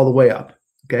 rode it all the way up.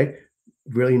 Okay,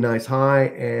 really nice high,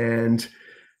 and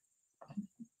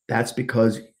that's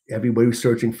because everybody was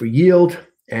searching for yield,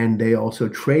 and they also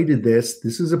traded this.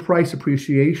 This is a price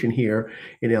appreciation here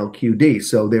in LQD,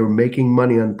 so they were making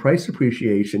money on price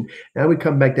appreciation. Now we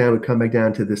come back down. We come back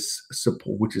down to this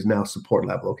support, which is now support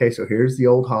level. Okay, so here's the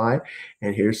old high,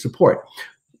 and here's support.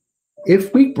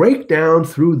 If we break down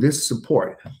through this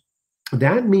support,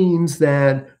 that means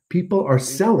that people are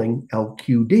selling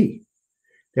LQD.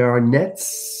 There are net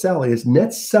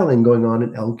selling going on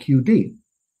in LQD.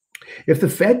 If the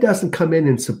Fed doesn't come in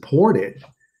and support it,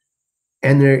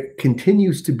 and there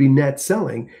continues to be net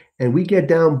selling, and we get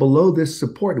down below this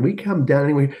support, and we come down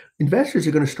anyway, investors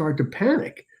are going to start to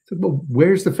panic. So, well,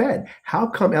 where's the Fed? How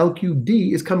come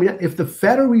LQD is coming down? If the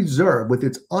Federal Reserve, with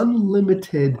its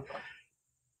unlimited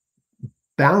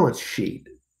balance sheet,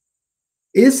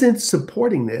 isn't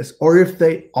supporting this, or if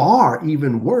they are,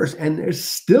 even worse, and there's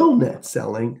still net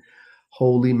selling,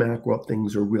 holy mackerel,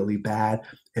 things are really bad,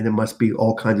 and there must be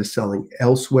all kinds of selling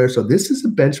elsewhere. So this is a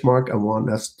benchmark I want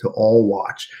us to all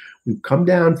watch. We've come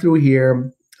down through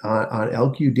here on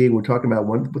LQD. We're talking about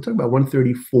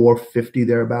 134.50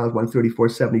 thereabouts,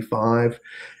 134.75.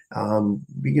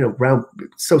 Around,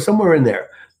 so somewhere in there.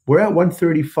 We're at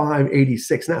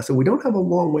 135.86 now, so we don't have a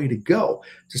long way to go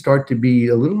to start to be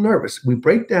a little nervous. We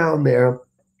break down there,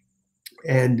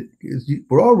 and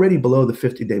we're already below the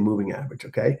 50-day moving average,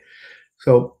 okay?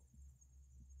 So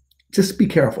just be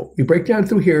careful. You break down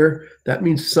through here, that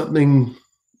means something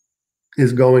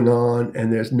is going on,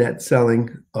 and there's net selling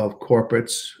of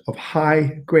corporates, of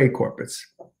high-grade corporates,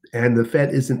 and the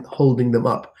Fed isn't holding them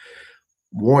up.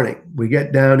 Warning, we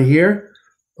get down here,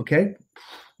 okay?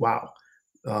 Wow.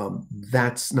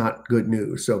 That's not good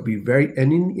news. So be very,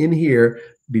 and in here,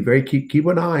 be very, keep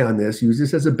an eye on this. Use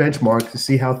this as a benchmark to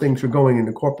see how things are going in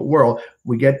the corporate world.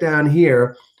 We get down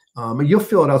here, And you'll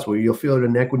feel it elsewhere. You'll feel it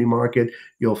in the equity market.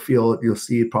 You'll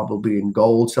see it probably in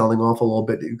gold selling off a little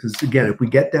bit. Because again, if we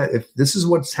get that, if this is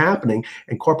what's happening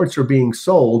and corporates are being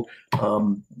sold,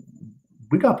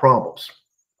 we got problems.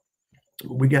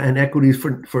 We got, and equities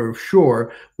for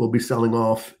sure will be selling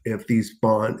off if if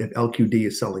LQD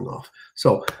is selling off.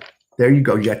 So there you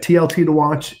go. You got TLT to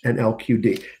watch and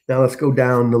LQD. Now let's go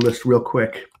down the list real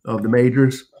quick of the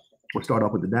majors. We'll start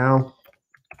off with the Dow.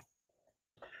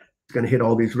 Going to hit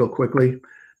all these real quickly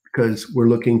because we're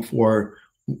looking for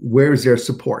where's their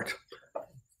support,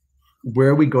 where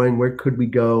are we going, where could we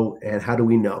go, and how do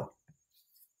we know?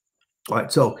 All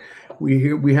right, so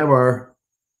we have our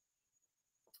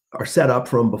setup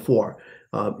from before.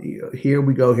 Here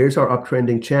we go. Here's our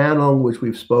uptrending channel, which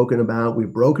we've spoken about.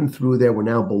 We've broken through there. We're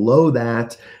now below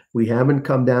that. We haven't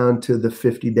come down to the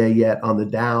 50-day yet on the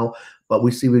Dow, but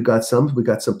we see we got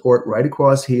support right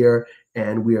across here.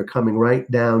 And we are coming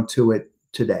right down to it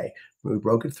today. We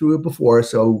broke it through it before,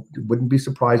 so it wouldn't be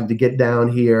surprising to get down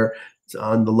here. It's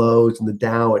on the lows and the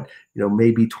Dow at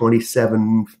maybe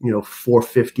 27,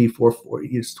 450, 440.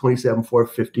 It's 27,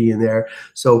 450 in there.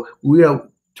 So we have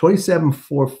 27,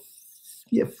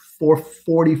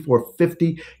 440,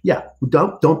 450. Yeah,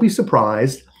 don't be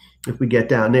surprised if we get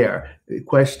down there. The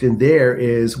question there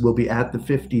is, we'll be at the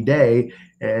 50-day,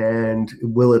 and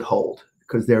will it hold?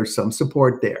 Because there's some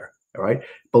support there. All right.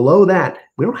 Below that,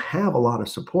 we don't have a lot of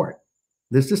support.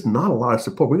 There's just not a lot of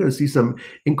support. We're going to see some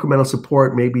incremental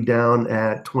support, maybe down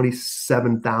at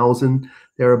 27,000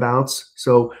 thereabouts.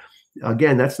 So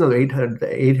again, that's another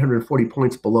 840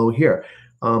 points below here.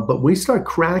 But we start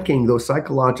cracking those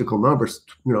psychological numbers.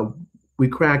 We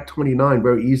cracked 29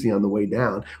 very easily on the way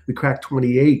down. We cracked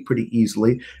 28 pretty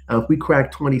easily. If we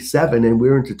cracked 27 and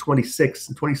we're into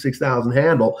 26,000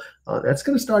 handle, that's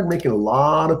going to start making a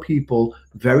lot of people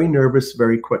very nervous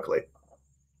very quickly.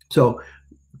 So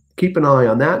keep an eye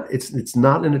on that. It's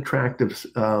not an attractive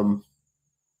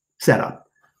setup,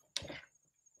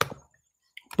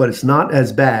 but it's not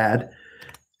as bad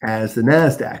as the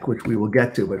NASDAQ, which we will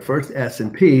get to. But first,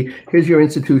 S&P. Here's your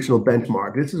institutional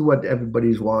benchmark. This is what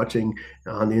everybody's watching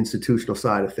on the institutional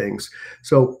side of things.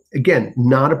 So again,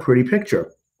 not a pretty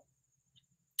picture.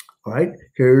 All right,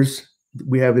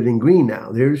 we have it in green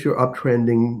now. There's your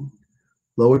uptrending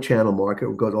lower channel market.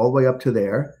 It goes all the way up to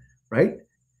there, right?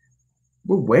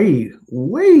 We're way,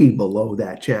 way below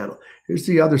that channel. Here's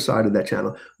the other side of that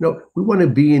channel. No, we want to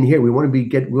be in here. We want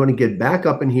to get back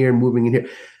up in here and moving in here.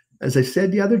 As I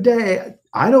said the other day,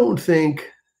 I don't think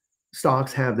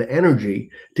stocks have the energy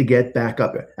to get back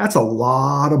up there. That's a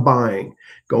lot of buying.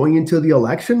 Going into the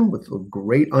election with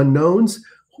great unknowns,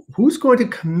 who's going to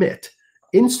commit?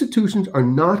 Institutions are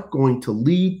not going to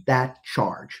lead that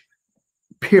charge,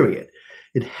 period.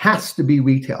 It has to be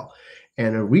retail.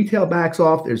 And if retail backs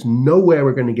off, there's no way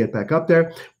we're going to get back up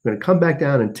there. We're going to come back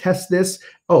down and test this.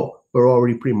 Oh, we're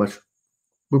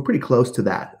pretty close to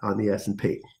that on the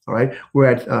S&P. All right, we're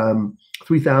at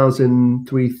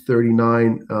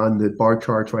 3,339 on the bar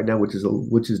charts right now, which is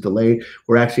delayed.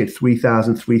 We're actually at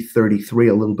 3,333,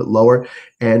 a little bit lower,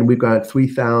 and we've got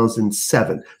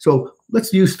 3,007. So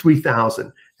let's use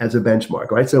 3,000 as a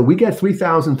benchmark, right? So we get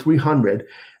 3,300.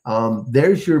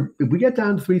 If we get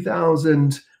down to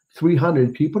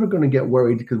 3,300, people are going to get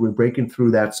worried because we're breaking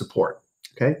through that support.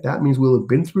 Okay, that means we'll have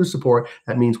been through support.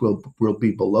 That means we'll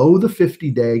be below the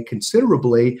 50-day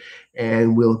considerably,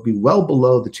 and we'll be well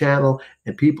below the channel,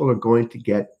 and people are going to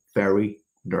get very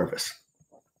nervous.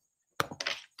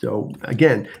 So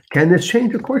again, can this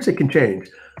change? Of course it can change.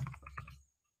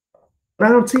 But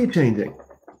I don't see it changing.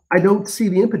 I don't see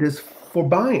the impetus for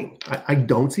buying. I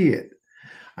don't see it.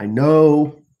 I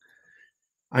know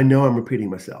I'm repeating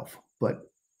myself, but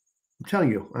I'm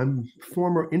telling you, I'm a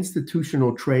former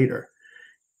institutional trader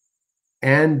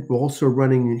and also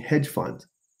running hedge funds.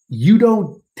 You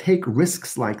don't take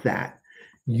risks like that.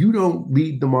 You don't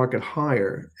lead the market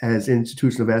higher as an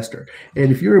institutional investor.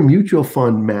 And if you're a mutual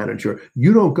fund manager,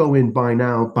 you don't go in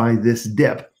buy this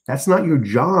dip. That's not your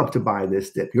job to buy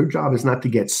this dip. Your job is not to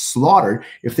get slaughtered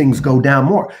if things go down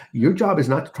more. Your job is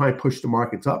not to try and push the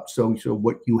markets up so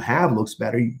what you have looks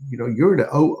better. You're in an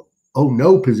oh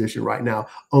no position right now.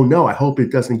 Oh no, I hope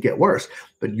it doesn't get worse.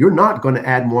 But you're not going to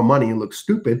add more money and look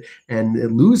stupid and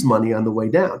lose money on the way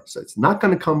down. So it's not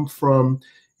going to come from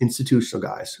institutional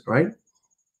guys, right?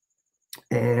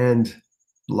 And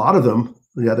a lot of them,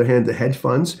 on the other hand, the hedge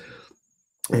funds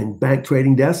and bank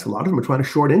trading desks, a lot of them are trying to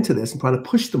short into this and trying to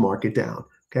push the market down.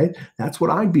 Okay, that's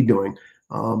what I'd be doing.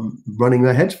 Running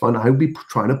a hedge fund, I would be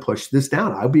trying to push this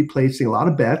down. I would be placing a lot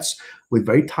of bets with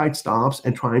very tight stops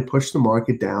and try and push the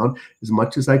market down as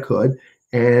much as I could.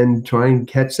 and try and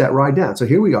catch that ride down. So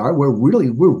here we are. We're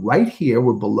right here.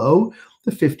 We're below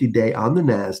the 50-day on the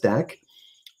NASDAQ,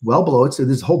 well below it. So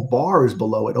this whole bar is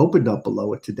below it, opened up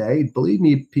below it today. Believe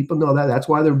me, people know that. That's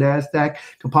why the NASDAQ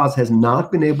composite has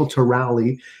not been able to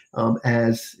rally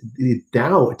as the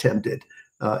Dow attempted.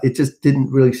 It just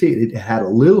didn't really see it. It had a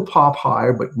little pop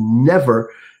higher, but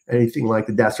never anything like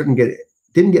the Dow. Certainly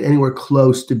didn't get anywhere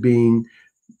close to being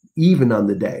even on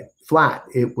the day. Flat.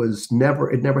 It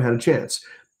never had a chance.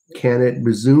 Can it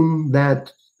resume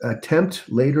that attempt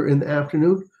later in the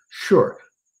afternoon? Sure.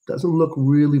 Doesn't look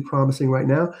really promising right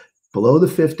now. Below the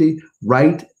 50,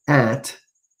 right at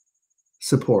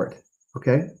support.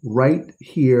 Okay? Right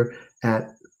here at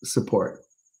support.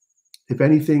 If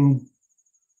anything,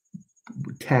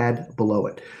 tad below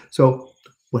it. So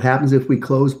what happens if we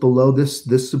close below this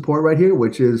support right here,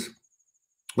 which is,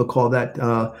 we'll call that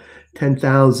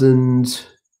 10,000.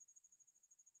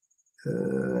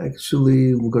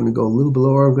 Actually, we're going to go a little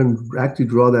below. I'm going to actually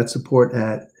draw that support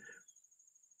at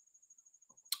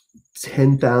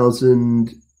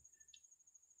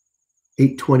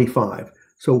 10,825.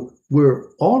 So we're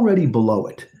already below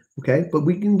it. Okay, but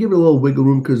we can give it a little wiggle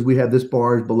room because we have this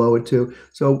bar below it too.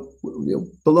 So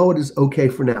below it is okay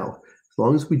for now, as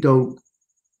long as we don't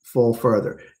fall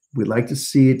further. We'd like to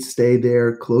see it stay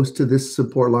there close to this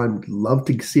support line. We'd love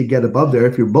to see it get above there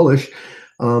if you're bullish.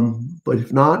 But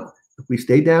if not, if we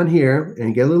stay down here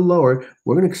and get a little lower,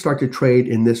 we're going to start to trade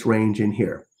in this range in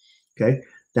here. Okay,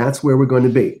 that's where we're going to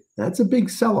be. That's a big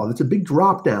sell-off. It's a big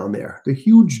drop down there. The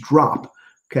huge drop.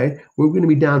 Okay, we're going to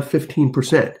be down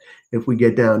 15% if we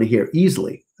get down to here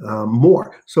easily,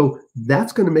 more. So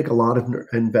that's going to make a lot of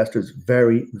investors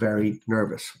very, very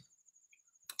nervous.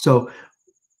 So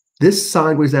this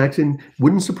sideways action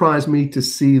wouldn't surprise me to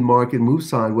see the market move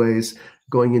sideways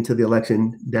going into the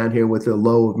election down here with a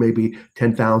low of maybe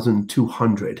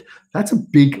 10,200. That's a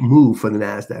big move for the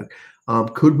NASDAQ.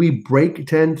 Could we break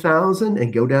 10,000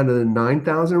 and go down to the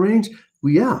 9,000 range?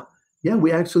 Well, yeah,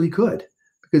 we actually could,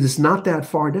 because it's not that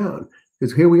far down.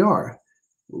 Because here we are,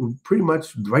 we're pretty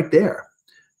much right there.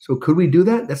 So could we do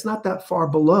that? That's not that far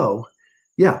below.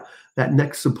 Yeah, that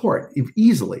next support, if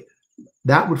easily.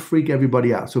 That would freak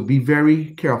everybody out. So be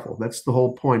very careful. That's the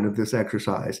whole point of this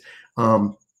exercise.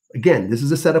 Again, this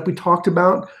is a setup we talked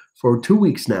about for 2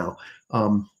 weeks now.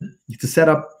 It's a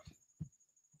setup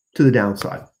to the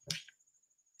downside.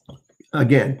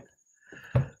 Again,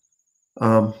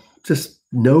 just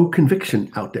no conviction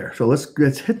out there. So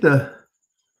let's hit the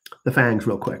fangs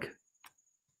real quick.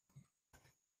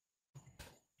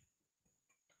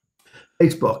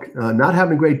 Facebook, not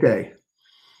having a great day.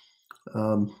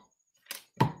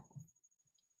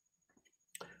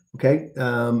 Okay,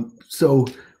 so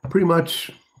pretty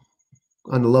much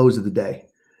on the lows of the day.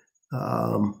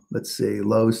 Let's see,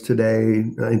 lows today,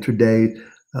 intraday,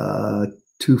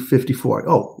 254.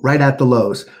 Oh, right at the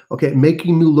lows. Okay,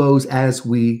 making new lows as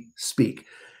we speak.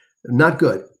 Not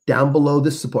good. Down below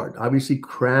this support. Obviously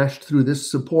crashed through this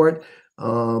support,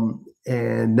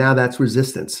 and now that's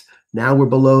resistance. Now we're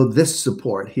below this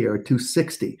support here,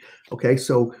 260. Okay,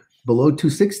 so below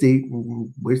 260,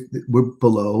 we're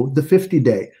below the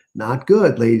 50-day. Not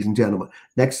good, ladies and gentlemen.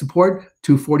 Next support,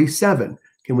 247.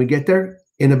 Can we get there?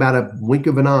 In about a wink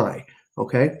of an eye.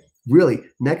 Okay, really,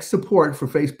 next support for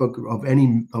Facebook of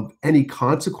any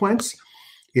consequence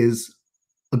is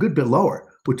a good bit lower,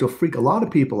 which will freak a lot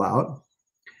of people out.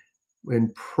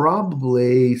 And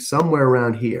probably somewhere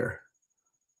around here,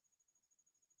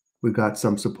 we've got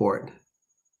some support.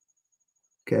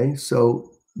 Okay,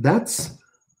 so that's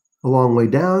a long way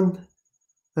down.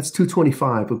 That's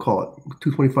 225, we'll call it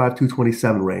 225,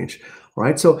 227 range. All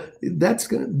right, so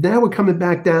now we're coming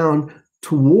back down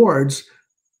towards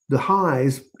the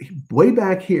highs way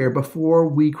back here before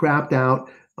we crapped out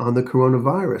on the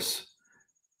coronavirus.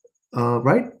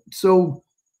 Right, so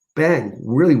bang,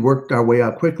 really worked our way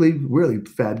out quickly. Really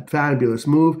fabulous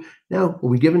move. Now, are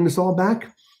we giving this all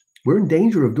back? We're in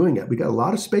danger of doing it. We got a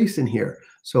lot of space in here,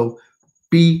 so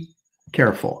be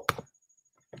careful.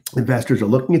 Investors are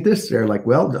looking at this. They're like,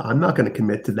 well, I'm not going to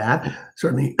commit to that.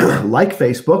 Certainly, like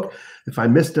Facebook, if I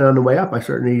missed it on the way up, I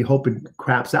certainly hope it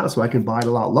craps out so I can buy it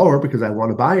a lot lower because I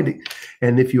want to buy it.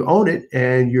 And if you own it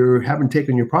and you haven't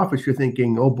taken your profits, you're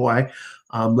thinking, oh boy,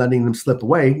 I'm letting them slip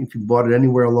away. If you bought it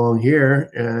anywhere along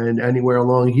here and anywhere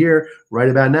along here, right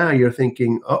about now, you're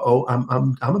thinking, uh-oh,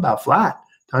 I'm about flat.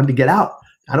 Time to get out.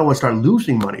 I don't want to start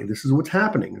losing money. This is what's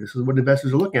happening. This is what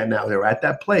investors are looking at now. They're at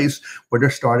that place where they're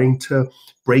starting to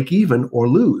break even or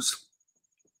lose.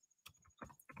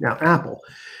 Now, Apple,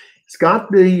 it's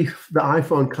got the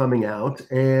iPhone coming out,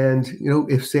 and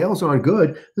if sales aren't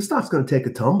good, the stock's going to take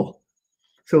a tumble.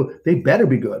 So they better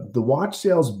be good. The watch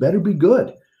sales better be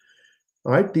good.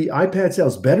 All right. The iPad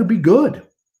sales better be good.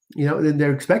 You know, and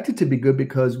they're expected to be good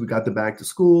because we got the back to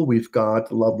school, we've got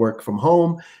the love work from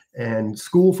home and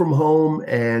school from home.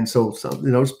 And so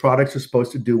some, those products are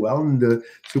supposed to do well. And the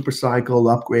super cycle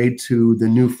upgrade to the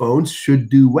new phones should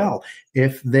do well.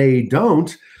 If they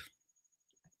don't,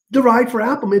 the ride for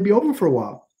Apple may be over for a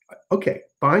while. Okay,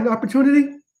 buying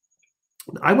opportunity.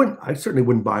 I certainly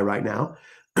wouldn't buy right now.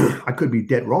 I could be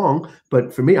dead wrong,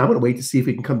 but for me, I'm going to wait to see if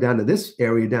we can come down to this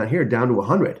area down here, down to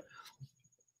 100.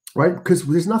 Right? Because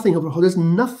there's nothing.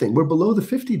 We're below the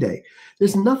 50-day.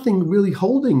 There's nothing really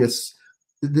holding us,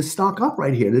 this stock up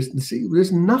right here.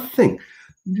 There's nothing.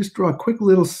 You just draw a quick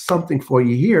little something for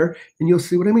you here, and you'll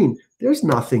see what I mean. There's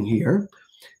nothing here.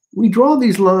 We draw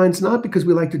these lines not because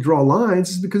we like to draw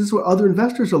lines, it's because it's what other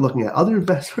investors are looking at. Other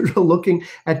investors are looking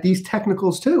at these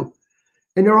technicals too.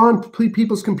 And they're on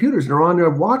people's computers, they're on their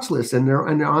watch lists, and they're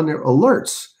on their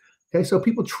alerts. Okay, so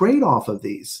people trade off of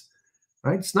these.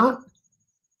 Right? It's not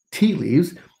tea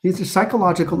leaves. These are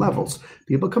psychological levels.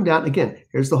 People come down. Again,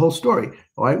 here's the whole story.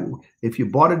 All right. If you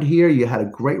bought it here, you had a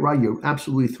great ride. You're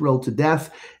absolutely thrilled to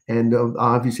death. And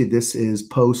obviously, this is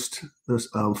post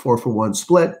this 4-for-1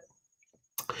 split.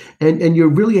 And you're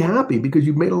really happy because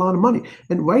you've made a lot of money.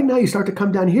 And right now, you start to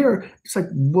come down here. It's like,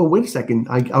 well, wait a second.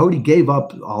 I already gave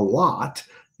up a lot.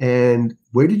 And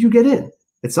where did you get in?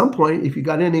 At some point, if you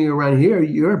got in around here,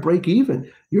 you're at break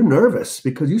even. You're nervous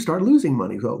because you start losing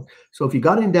money. So if you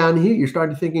got in down here, you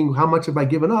started thinking, how much have I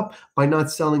given up by not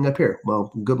selling up here?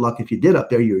 Well, good luck if you did up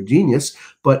there. You're a genius.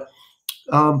 But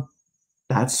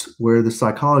that's where the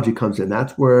psychology comes in.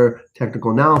 That's where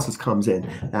technical analysis comes in.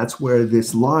 That's where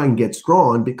this line gets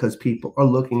drawn because people are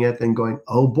looking at it and going,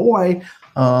 oh boy,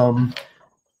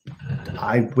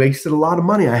 I wasted a lot of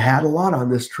money. I had a lot on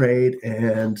this trade,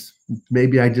 and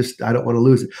maybe I don't want to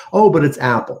lose it. Oh, but it's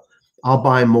Apple. I'll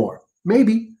buy more.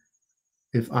 Maybe.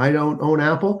 If I don't own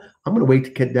Apple, I'm going to wait to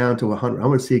get down to 100. I'm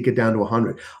going to see it get down to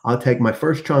 100. I'll take my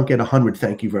first chunk at 100.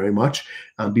 Thank you very much.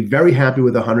 I'll be very happy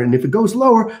with 100. And if it goes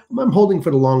lower, I'm holding for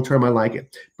the long term. I like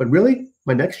it. But really,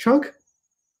 my next chunk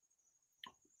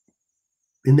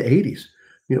in the 80s.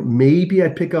 Maybe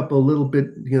I'd pick up a little bit,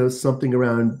 something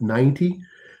around 90.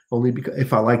 Only because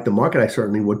if I like the market, I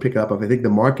certainly would pick up. If I think the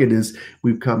market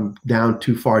we've come down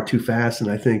too far, too fast,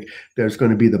 and I think there's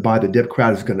going to be the buy the dip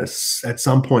crowd is going to at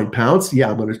some point pounce.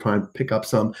 Yeah, I'm going to try and pick up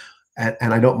some, and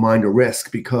I don't mind a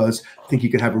risk because I think you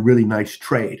could have a really nice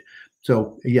trade.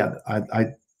 So yeah,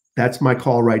 I that's my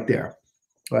call right there.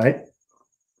 All right,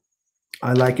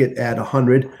 I like it at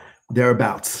 100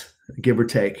 thereabouts, give or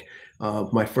take.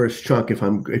 My first chunk.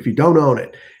 If you don't own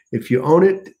it, if you own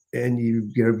it, and you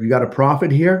got a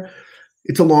profit here,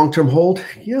 it's a long-term hold.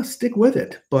 Yeah, stick with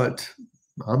it. But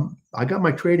I got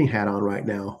my trading hat on right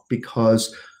now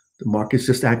because the market's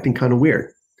just acting kind of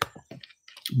weird.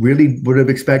 Really would have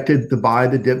expected the buy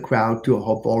the dip crowd to have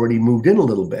already moved in a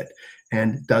little bit.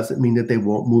 And it doesn't mean that they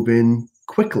won't move in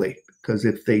quickly, because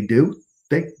if they do,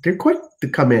 they're quick to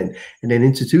come in. And then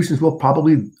institutions will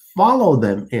probably follow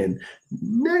them in.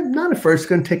 Not at first, it's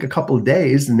going to take a couple of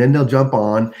days, and then they'll jump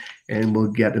on and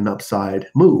we'll get an upside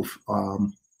move.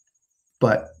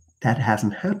 But that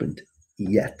hasn't happened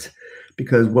yet,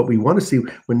 because what we want to see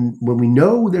when we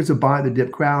know there's a buy the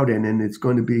dip crowd and it's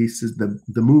going to be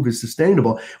the move is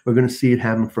sustainable, we're going to see it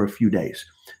happen for a few days.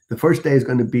 The first day is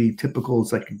going to be typical.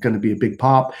 It's like going to be a big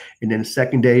pop. And then the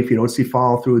second day, if you don't see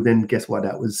follow through, then guess what?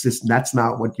 That's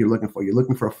not what you're looking for. You're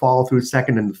looking for a follow through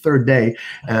second and the third day.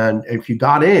 And if you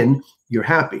got in, you're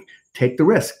happy. Take the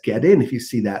risk. Get in if you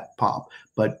see that pop.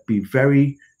 But be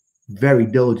very, very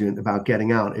diligent about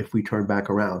getting out if we turn back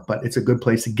around. But it's a good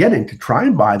place to get in, to try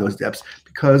and buy those dips,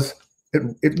 because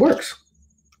it works.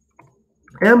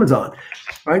 Amazon,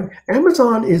 right?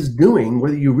 Amazon is doing,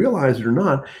 whether you realize it or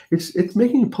not, it's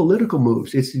making political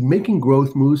moves. It's making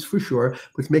growth moves for sure,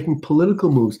 but it's making political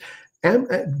moves. And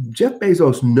Jeff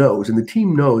Bezos knows, and the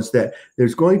team knows, that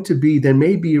there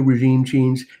may be a regime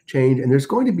change, and there's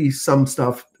going to be some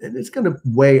stuff, and it's going to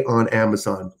weigh on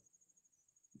Amazon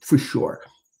for sure,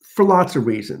 for lots of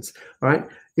reasons, right?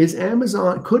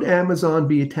 Could Amazon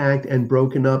be attacked and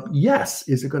broken up? Yes.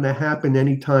 Is it going to happen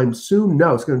anytime soon?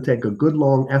 No, it's going to take a good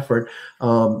long effort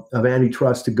of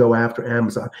antitrust to go after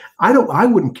Amazon. I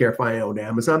wouldn't care if I owned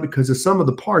Amazon, because the sum of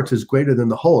the parts is greater than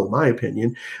the whole, in my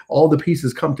opinion. All the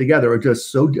pieces come together are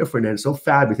just so different and so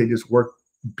fabulous. They just work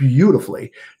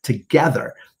beautifully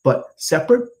together, but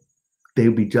separate, they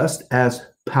would be just as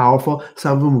powerful.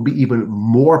 Some of them would be even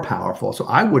more powerful. So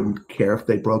I wouldn't care if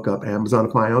they broke up Amazon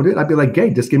if I owned it. I'd be like,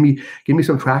 hey, just give me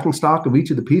some tracking stock of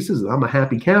each of the pieces, and I'm a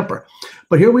happy camper.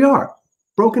 But here we are,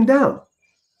 broken down.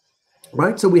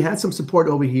 right? So we had some support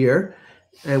over here.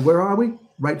 And where are we?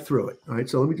 Right through it. All right,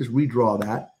 so let me just redraw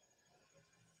that.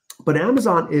 But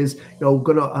Amazon is,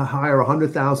 going to hire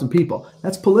 100,000 people.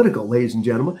 That's political, ladies and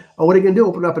gentlemen. Oh, what are you going to do?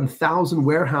 Open up 1,000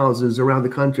 warehouses around the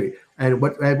country. And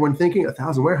what everyone thinking,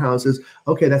 1,000 warehouses,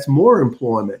 okay, that's more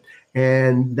employment.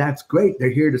 And that's great. They're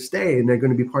here to stay and they're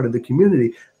going to be part of the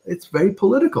community. It's very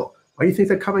political. Why do you think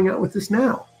they're coming out with this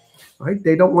now? Right?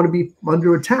 They don't want to be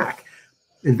under attack.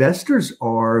 Investors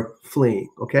are fleeing,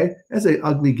 okay? That's an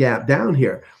ugly gap down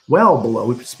here, well below.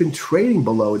 It's been trading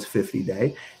below its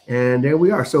 50-day, and there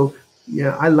we are. So,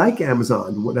 yeah, I like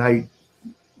Amazon. I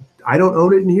don't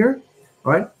own it in here,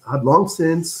 all right? I've long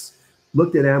since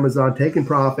looked at Amazon, taken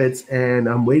profits, and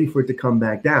I'm waiting for it to come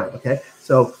back down, okay?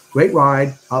 So, great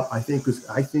ride up. I think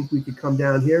we could come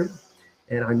down here,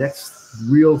 and our next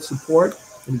real support,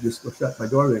 let me just look at my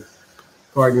door. The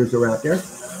partners are out there.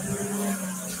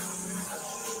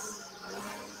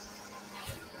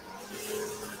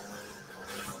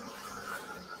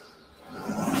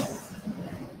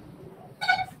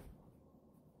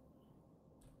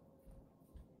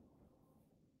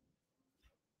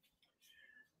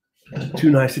 Too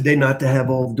nice today not to have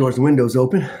all the doors and windows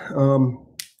open.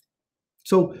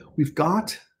 So we've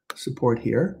got support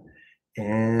here.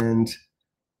 And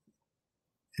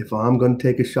if I'm going to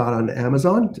take a shot on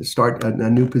Amazon to start a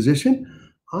new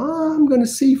position, I'm going to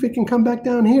see if it can come back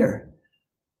down here.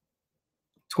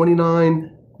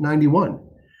 29.91.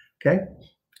 Okay.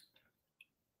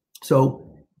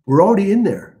 So we're already in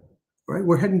there, right?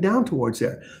 We're heading down towards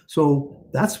there. So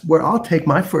that's where I'll take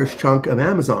my first chunk of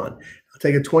Amazon.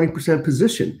 Take a 20%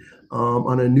 position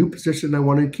on a new position I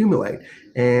want to accumulate.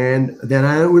 And then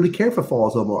I don't really care if it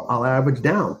falls no more. I'll average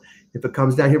down. If it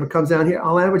comes down here, if it comes down here,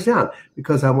 I'll average down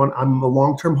because I'm a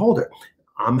long-term holder.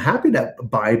 I'm happy to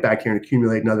buy it back here and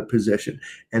accumulate another position.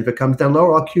 And if it comes down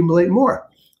lower, I'll accumulate more,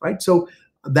 right? So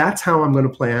that's how I'm going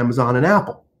to play Amazon and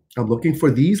Apple. I'm looking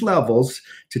for these levels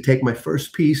to take my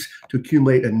first piece to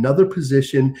accumulate another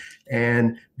position.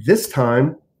 And this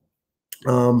time,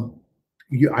 I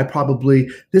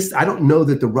don't know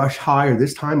that the rush higher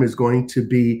this time is going to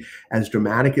be as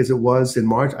dramatic as it was in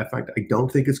March. In fact, I don't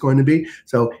think it's going to be.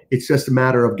 So it's just a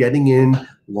matter of getting in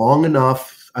long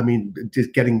enough. I mean,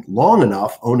 just getting long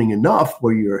enough, owning enough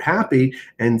where you're happy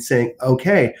and saying,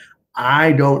 okay,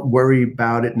 I don't worry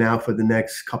about it now for the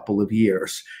next couple of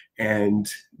years. And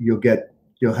you'll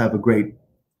have a great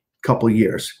couple of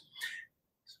years.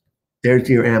 There's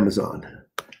your Amazon.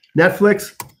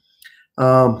 Netflix.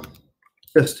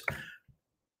 Just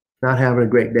not having a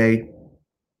great day.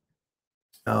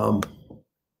 And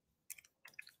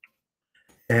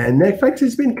Netflix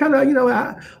has been kind of,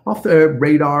 off the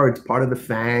radar. It's part of the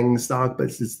FANG stock, but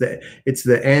it's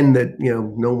the end that,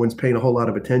 no one's paying a whole lot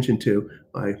of attention to.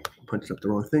 I punched up the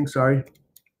wrong thing, sorry.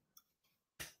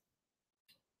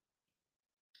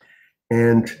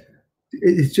 And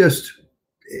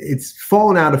it's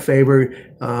fallen out of favor.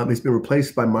 It's been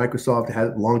replaced by Microsoft. It had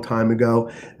it a long time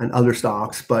ago and other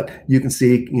stocks, but you can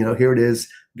see, here it is.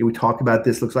 We talked about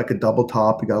this. Looks like a double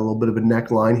top. We got a little bit of a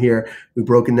neckline here. We've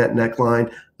broken that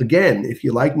neckline. Again, if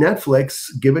you like Netflix,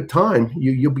 give it time.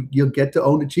 You'll get to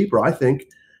own it cheaper, I think.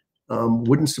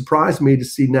 Wouldn't surprise me to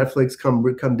see Netflix come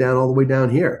down all the way down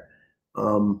here.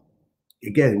 Again,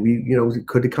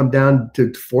 could it come down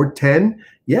to 410?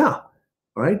 Yeah.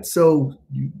 All right. So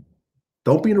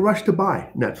don't be in a rush to buy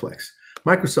Netflix.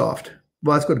 Microsoft.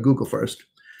 Well, let's go to Google first,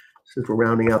 since we're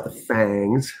rounding out the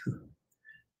FANGs.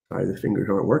 Sorry, the fingers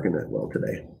aren't working that well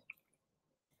today.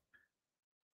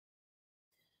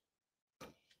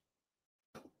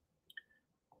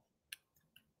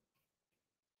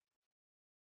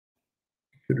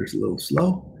 Computer's a little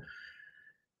slow.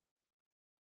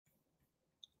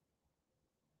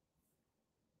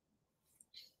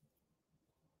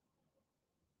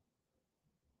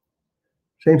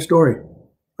 Same story,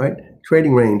 right?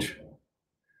 Trading range,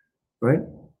 right?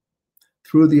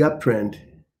 Through the uptrend,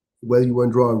 whether you want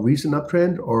to draw a recent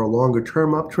uptrend or a longer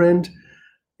term uptrend,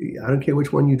 I don't care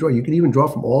which one you draw. You can even draw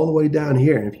from all the way down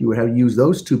here. And if you would have used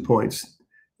those 2 points,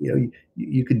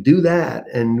 you could do that,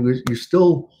 and you're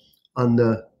still on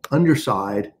the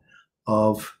underside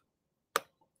of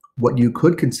what you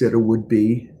could consider would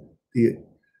be the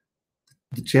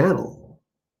channel.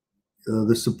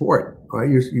 The support, right?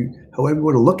 However you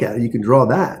want to look at it, you can draw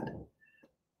that.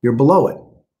 You're below it,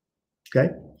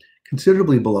 okay?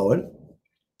 Considerably below it,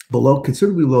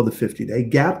 considerably below the 50-day,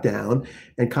 gap down,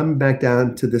 and coming back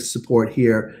down to this support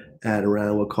here at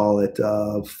around, we'll call it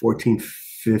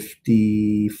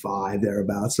 1455,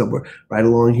 thereabouts, somewhere right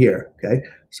along here, okay?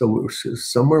 So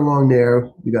somewhere along there,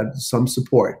 we got some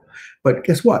support. But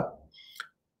guess what?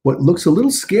 What looks a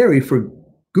little scary for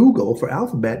Google, for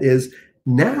Alphabet, is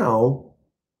now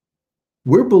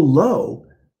we're below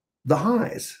the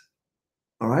highs,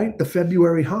 all right? The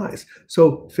February highs.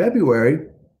 So February,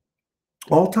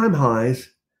 all-time highs,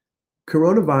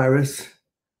 coronavirus,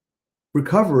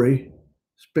 recovery,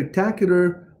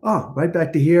 spectacular, right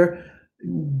back to here.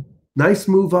 Nice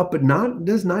move up, but not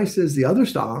as nice as the other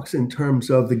stocks in terms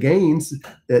of the gains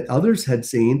that others had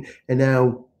seen. And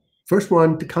now, first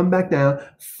one to come back down,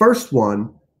 first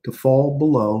one to fall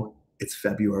below its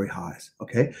February highs,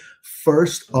 okay?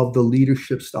 First of the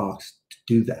leadership stocks to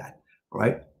do that, all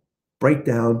right?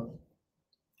 Breakdown,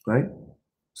 right?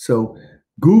 So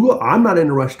Google, I'm not in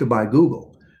a rush to buy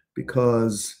Google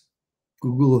because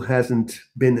Google hasn't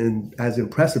been as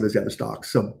impressive as the other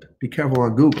stocks. So be careful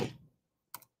on Google.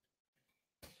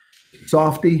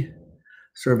 Softy,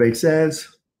 survey says.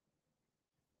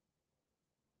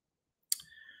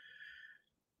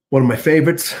 One of my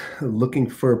favorites, looking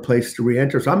for a place to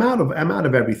re-enter. So I'm out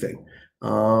of everything.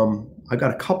 I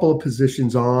got a couple of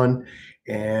positions on,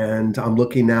 and I'm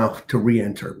looking now to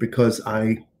re-enter because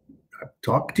I've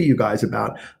talked to you guys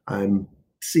about I'm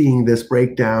seeing this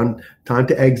breakdown, time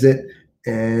to exit.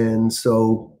 And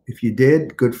so if you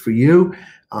did, good for you.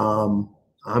 I'm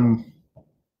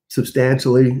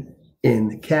substantially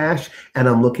in cash, and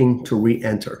I'm looking to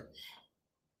re-enter.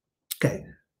 Okay,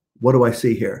 what do I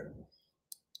see here?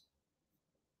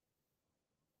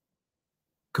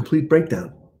 Complete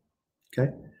breakdown, okay?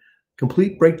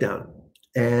 Complete breakdown.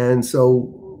 And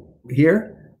so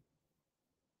here,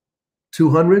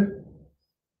 200,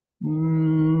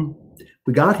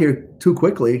 we got here too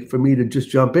quickly for me to just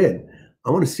jump in. I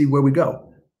want to see where we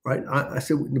go, right? I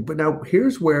said, but now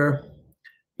here's where,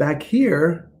 back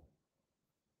here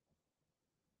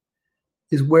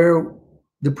is where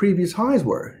the previous highs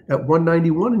were at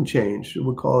 191 and change.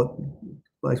 We'll call it,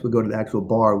 nice, we'll go to the actual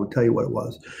bar, we'll tell you what it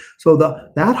was. So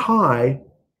that high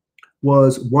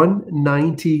was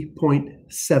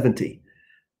 190.70,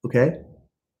 okay? And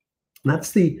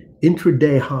that's the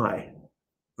intraday high,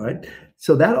 right?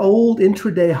 So that old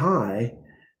intraday high,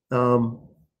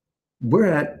 we're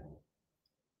at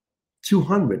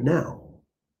 200 now,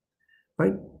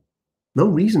 right? No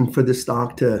reason for this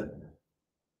stock to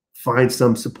find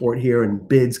some support here and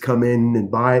bids come in and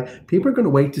buy. People are going to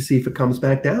wait to see if it comes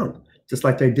back down, just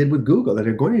like they did with Google, that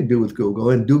they're going to do with Google.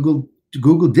 And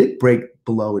Google did break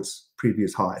below its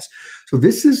previous highs. So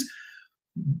this is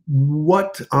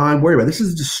what I'm worried about. This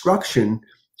is destruction,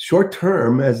 short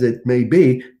term as it may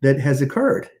be, that has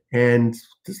occurred. And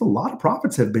there's a lot of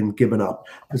profits have been given up.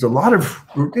 There's a lot of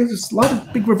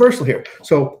big reversal here.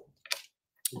 So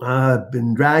I've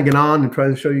been dragging on and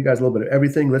trying to show you guys a little bit of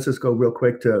everything. Let's just go real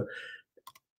quick to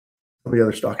some of the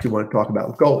other stocks you want to talk about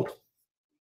with gold.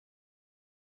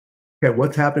 Okay,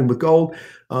 what's happening with gold?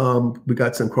 We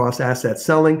got some cross-asset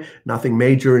selling, nothing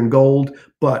major in gold.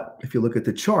 But if you look at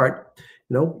the chart,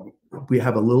 we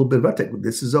have a little bit of uptick.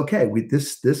 This is okay.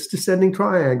 This descending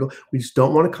triangle, we just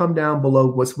don't want to come down below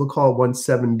what we'll call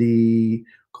 170,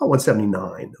 call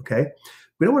 179, okay?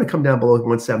 We don't want to come down below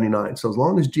 179. So as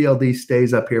long as GLD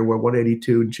stays up here, we're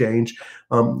 182 and change,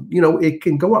 it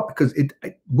can go up because it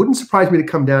wouldn't surprise me to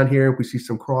come down here if we see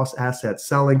some cross-asset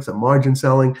selling, some margin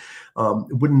selling.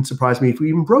 It wouldn't surprise me if we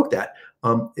even broke that.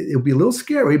 It would be a little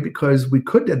scary because we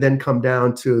could then come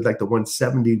down to like the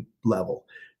 170 level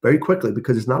very quickly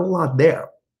because there's not a lot there.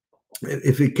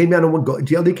 If it came down to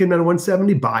GLD came down to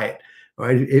 170, buy it. All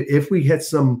right. If we hit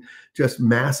some just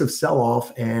massive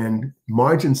sell-off and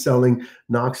margin selling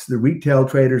knocks the retail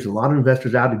traders, a lot of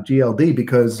investors out of GLD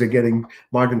because they're getting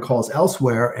margin calls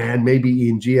elsewhere and maybe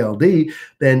in GLD,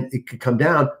 then it could come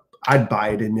down. I'd buy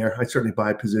it in there. I'd certainly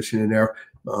buy a position in there.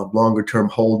 Longer term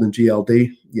hold in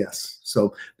GLD. Yes.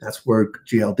 So that's where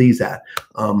GLD's at.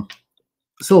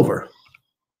 Silver.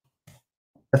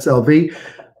 SLV.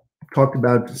 Talked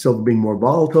about silver being more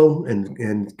volatile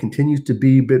and continues to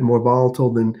be a bit more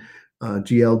volatile than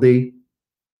GLD.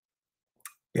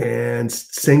 And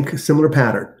similar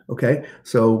pattern, okay?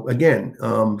 So again,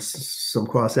 some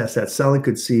cross-asset selling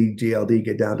could see GLD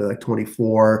get down to like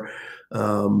 24,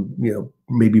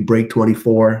 maybe break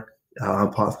 24,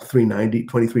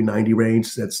 2390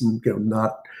 range. That's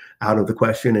not out of the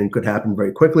question and could happen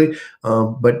very quickly.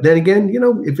 But then again,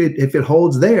 if it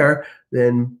holds there,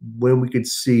 then when we could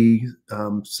see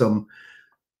some,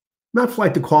 not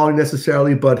flight to quality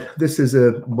necessarily, but this is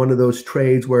one of those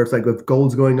trades where it's like if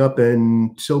gold's going up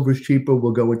and silver's cheaper,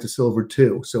 we'll go into silver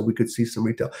too. So we could see some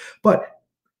retail. But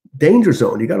danger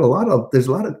zone. You got there's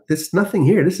a lot of, there's nothing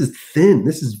here. This is thin.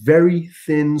 This is very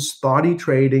thin, spotty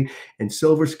trading, and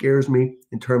silver scares me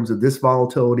in terms of this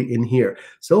volatility in here.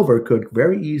 Silver could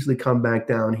very easily come back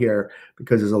down here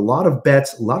because there's a lot of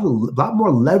bets, a lot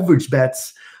more leverage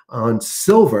bets on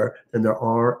silver than there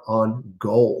are on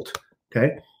gold.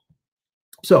 Okay.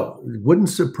 So it wouldn't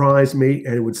surprise me,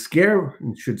 and it would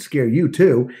should scare you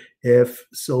too, if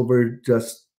silver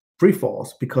just free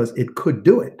falls, because it could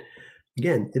do it.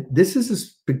 Again, this is a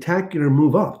spectacular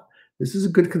move up. This is a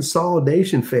good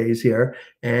consolidation phase here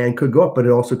and could go up, but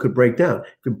it also could break down.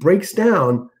 If it breaks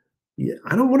down, yeah,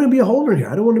 I don't want to be a holder here.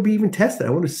 I don't want to be even tested.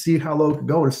 I want to see how low it could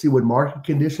go and see what market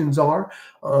conditions are.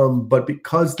 But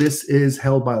because this is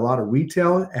held by a lot of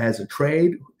retail as a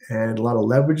trade and a lot of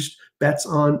leveraged bets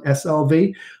on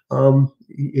SLV,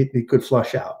 it could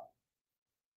flush out.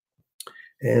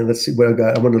 And let's see what I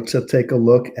got. I want to take a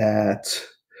look at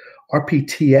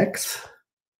RPTX.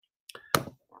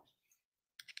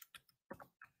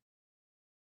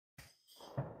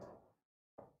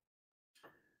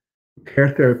 Hair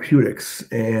Therapeutics.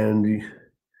 And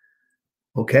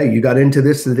okay, you got into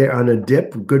this today on a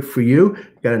dip. Good for you.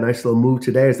 You got a nice little move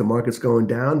today as the market's going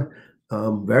down.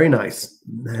 Very nice.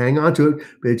 Hang on to it.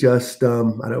 But it just,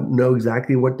 I don't know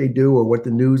exactly what they do or what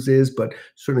the news is, but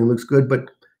certainly looks good. But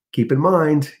keep in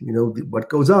mind, what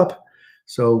goes up.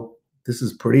 So this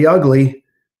is pretty ugly.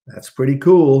 That's pretty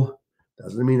cool.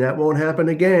 Doesn't mean that won't happen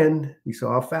again. You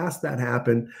saw how fast that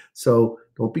happened. So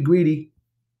don't be greedy.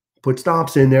 Put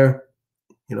stops in there.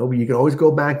 You can always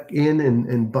go back in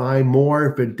and buy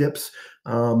more if it dips.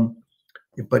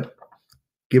 But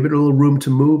give it a little room to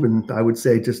move. And I would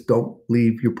say just don't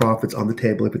leave your profits on the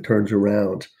table if it turns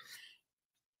around.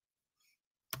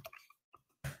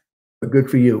 But good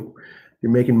for you.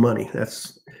 You're making money.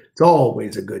 It's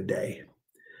always a good day.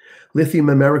 Lithium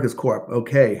Americas Corp.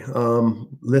 Okay.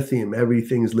 Lithium.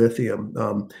 Everything's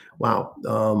lithium.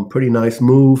 Wow. Pretty nice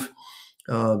move.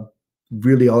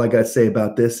 Really, all I got to say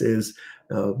about this is,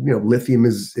 lithium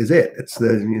is it. It's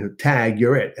the tag.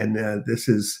 You're it. And this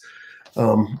is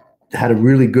had a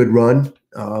really good run.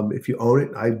 If you own it,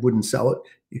 I wouldn't sell it.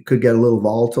 It could get a little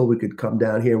volatile. We could come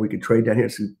down here. We could trade down here.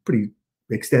 It's a pretty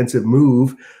extensive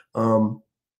move.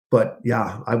 But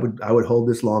yeah, I would hold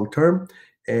this long term.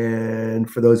 And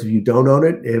for those of you who don't own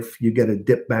it, if you get a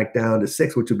dip back down to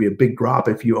 6, which would be a big drop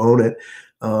if you own it.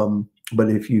 But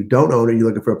if you don't own it, you're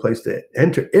looking for a place to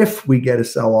enter. If we get a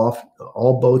sell-off,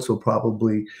 all boats will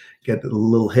probably get a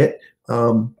little hit.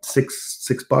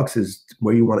 $6 is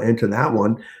where you want to enter that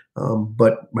one.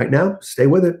 But right now, stay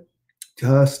with it.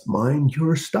 Just mind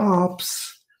your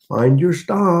stops. Mind your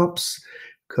stops.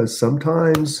 Because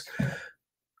sometimes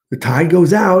the tide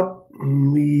goes out.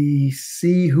 We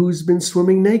see who's been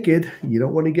swimming naked. You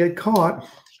don't want to get caught.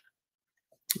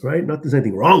 Right? Not that there's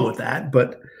anything wrong with that,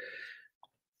 but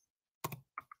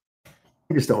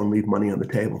you just don't leave money on the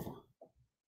table.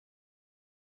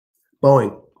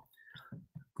 Boeing,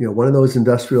 one of those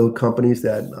industrial companies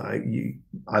that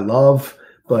I love,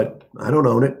 but I don't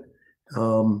own it.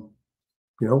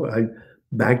 I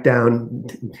back down.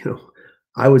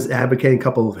 I was advocating. A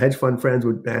couple of hedge fund friends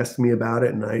would ask me about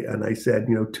it, and I said,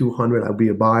 200, I'll be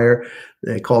a buyer.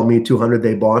 They called me 200.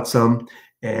 They bought some.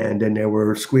 And then they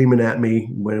were screaming at me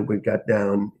when we got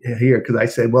down here because I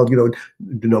said, well,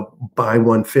 buy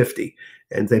 150.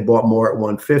 And they bought more at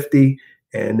 150.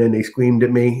 And then they screamed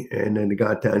at me. And then they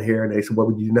got down here and they said, what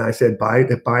would you do now? I said, buy it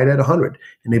at 100.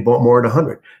 And they bought more at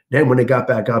 100. Then when they got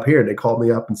back up here, they called me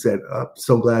up and said,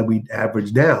 so glad we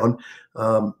averaged down.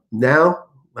 Now,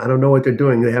 I don't know what they're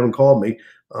doing. They haven't called me.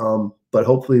 But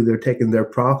hopefully they're taking their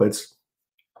profits.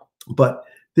 But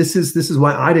this is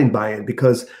why I didn't buy it,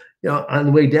 because on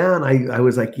the way down, I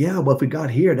was like, yeah, well, if we got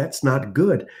here, that's not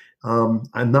good.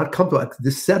 I'm not comfortable.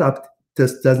 This setup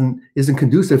just isn't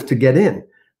conducive to get in,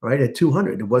 right? At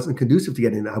 200, it wasn't conducive to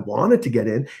get in. I wanted to get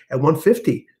in at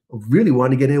 150. I really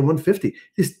wanted to get in at 150.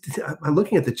 I'm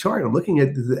looking at the chart. I'm looking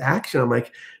at the action. I'm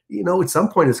like, at some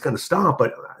point it's going to stop,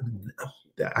 but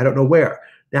I don't know where.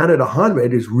 Down at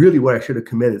 100 is really where I should have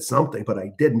committed something, but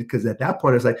I didn't, because at that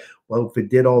point I was like, well, if it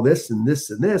did all this and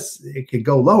this and this, it could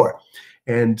go lower.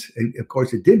 And of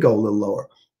course, it did go a little lower.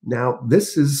 Now,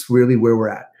 this is really where we're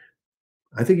at.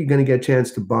 I think you're going to get a chance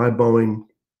to buy Boeing.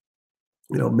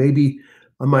 Maybe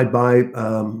I might buy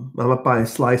a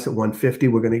slice at 150.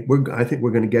 I think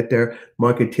we're going to get there.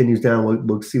 Market continues down.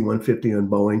 We'll see 150 on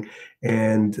Boeing,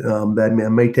 and that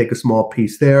may take a small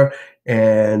piece there,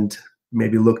 and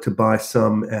maybe look to buy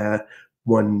some at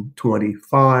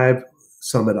 125,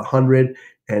 some at 100.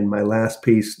 And my last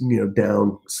piece,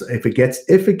 down if it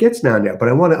gets down there. But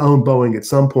I want to own Boeing at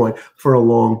some point for a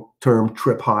long long-term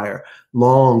trip higher,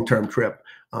 long-term trip.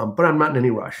 But I'm not in any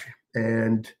rush.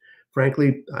 And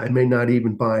frankly, I may not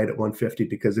even buy it at 150,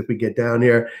 because if we get down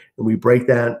here and we break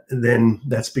that, then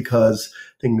that's because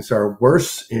things are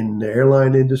worse in the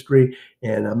airline industry.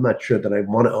 And I'm not sure that I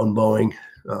want to own Boeing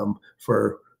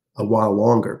for a while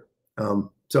longer.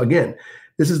 So again,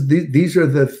 these are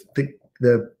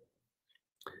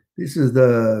this is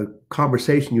the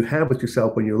conversation you have with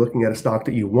yourself when you're looking at a stock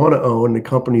that you want to own, the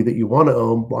company that you want to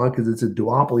own. Why? Because it's a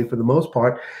duopoly for the most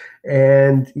part,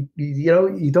 and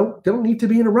you don't need to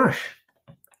be in a rush.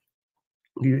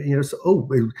 So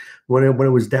when it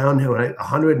was down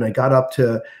 100 and I got up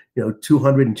to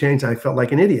 200 and change, I felt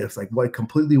like an idiot. It's like, what?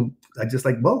 Completely. I just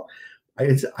like, well,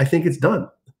 I think it's done.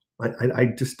 I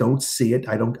just don't see it.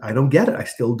 I don't get it. I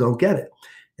still don't get it.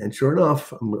 And sure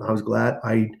enough, I was glad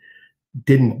I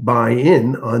didn't buy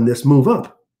in on this move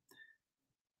up.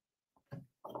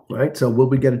 Right? So will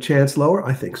we get a chance lower?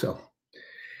 I think so.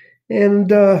 And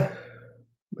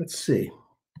let's see.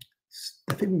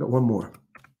 I think we got one more.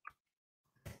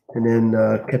 And then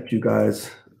kept you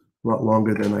guys a lot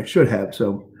longer than I should have.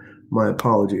 So my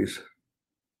apologies.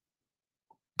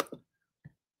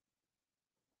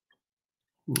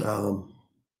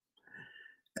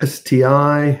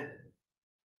 STI.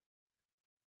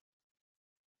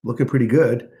 Looking pretty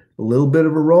good. A little bit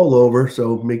of a rollover,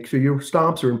 so make sure your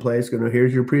stops are in place.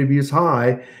 Here's your previous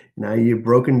high. Now you've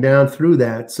broken down through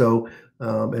that. So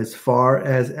as far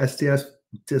as STS,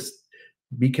 just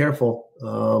be careful.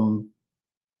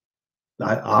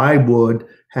 I would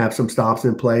have some stops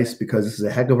in place, because this is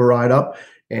a heck of a ride up,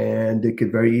 and it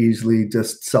could very easily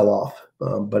just sell off.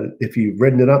 But if you've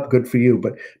ridden it up, good for you.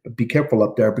 But be careful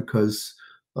up there, because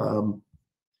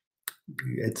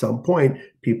at some point,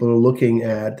 people are looking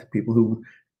at people who,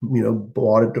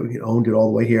 bought it, owned it all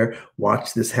the way here,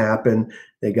 watched this happen.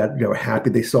 They were happy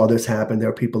they saw this happen. There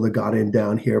are people that got in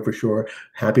down here for sure,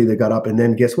 happy they got up. And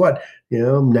then guess what?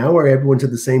 Now where everyone's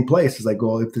at the same place. It's like,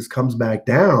 well, if this comes back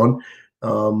down,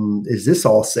 is this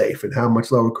all safe? And how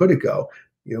much lower could it go?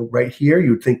 Right here,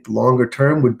 you'd think the longer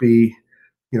term would be,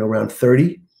 around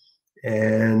 30.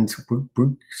 And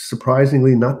we're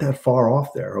surprisingly not that far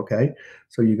off there. Okay,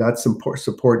 so you got some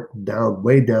support down,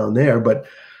 way down there, but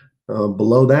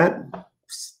below that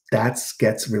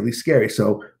gets really scary.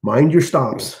 So mind your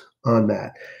stops on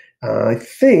that. I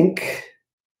think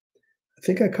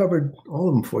I covered all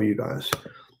of them for you guys.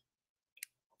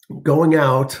 Going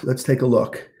out, let's take a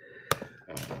look.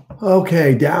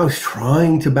 Okay, Dow's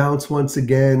trying to bounce once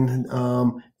again.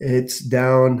 It's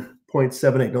down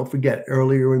 0.78. Don't forget,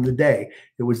 earlier in the day,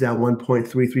 it was down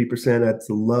 1.33%. That's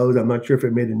the lows. I'm not sure if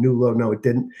it made a new low. No, it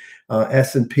didn't.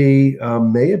 S&P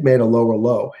may have made a lower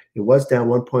low. It was down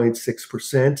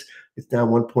 1.6%. It's down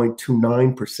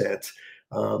 1.29%.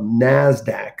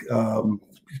 NASDAQ,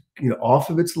 off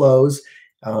of its lows,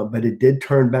 but it did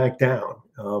turn back down.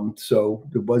 So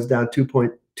it was down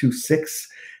 2.26.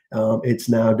 It's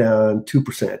now down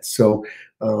 2%. So,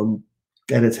 and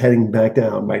it's heading back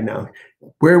down right now.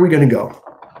 Where are we going to go?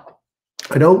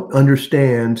 I don't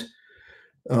understand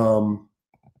the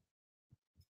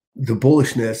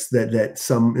bullishness that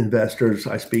some investors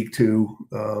I speak to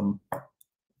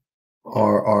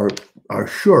are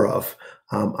sure of.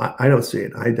 I don't see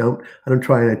it. I don't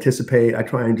try and anticipate. I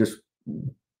try and just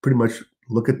pretty much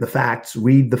look at the facts,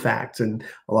 read the facts, and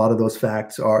a lot of those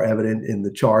facts are evident in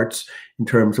the charts in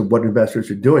terms of what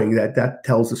investors are doing. That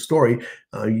tells a story.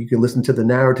 You can listen to the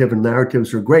narrative, and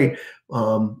narratives are great,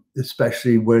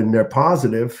 especially when they're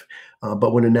positive.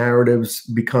 But when the narratives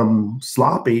become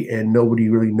sloppy and nobody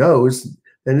really knows,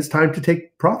 then it's time to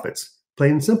take profits.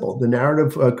 Plain and simple. The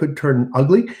narrative could turn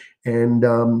ugly, and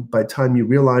by the time you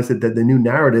realize that the new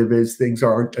narrative is things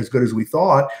aren't as good as we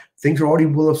thought, things already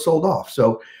will have sold off.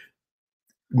 So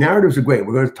narratives are great.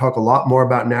 We're going to talk a lot more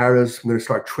about narratives. I'm going to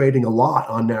start trading a lot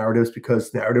on narratives,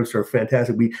 because narratives are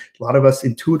fantastic. A lot of us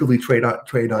intuitively trade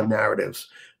on narratives,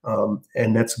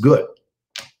 and that's good.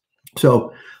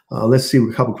 So let's see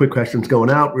a couple quick questions going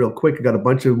out real quick. I got a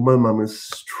bunch of them. I'm going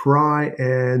to try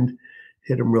and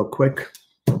hit them real quick.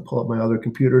 I'll pull up my other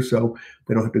computer so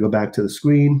we don't have to go back to the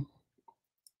screen.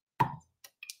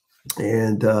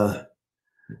 And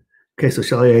okay, so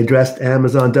Shelley addressed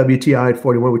Amazon WTI at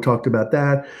 41. We talked about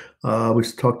that. We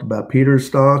talked about Peter's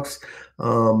stocks.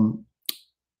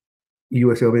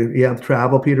 US, yeah,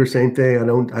 travel, Peter, same thing. I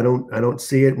don't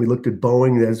see it. We looked at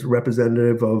Boeing as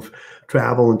representative of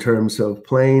travel in terms of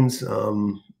planes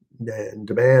and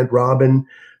demand. Robin,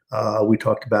 we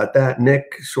talked about that.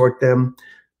 Nick, short them.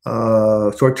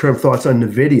 Short-term thoughts on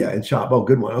NVIDIA and Shop. Oh,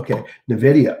 good one. Okay,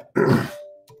 NVIDIA.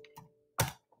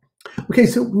 Okay,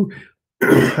 so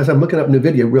as I'm looking up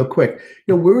NVIDIA real quick,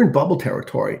 we're in bubble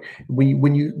territory.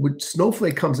 When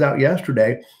Snowflake comes out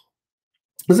yesterday,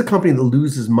 this is a company that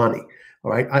loses money. All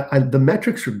right, the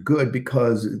metrics are good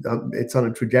because it's on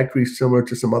a trajectory similar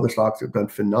to some other stocks that have done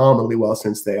phenomenally well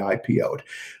since they IPO'd.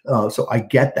 So I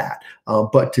get that,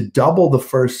 but to double the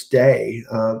first day,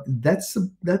 that's a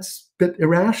bit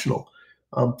irrational.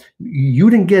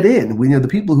 You didn't get in. The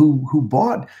people who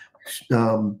bought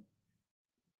um,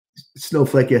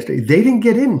 Snowflake yesterday, they didn't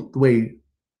get in the way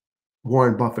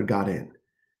Warren Buffett got in.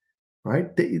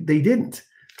 Right? They didn't.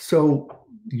 So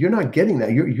you're not getting that.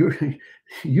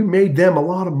 You made them a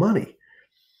lot of money,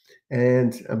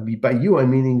 and by you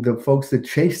I'm meaning the folks that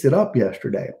chased it up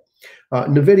yesterday.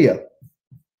 NVIDIA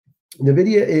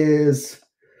is,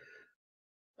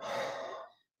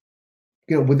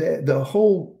 with the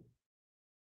whole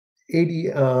 80,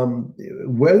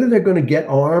 whether they're going to get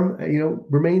ARM,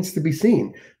 remains to be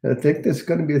seen. I think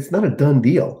it's not a done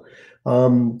deal.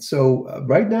 So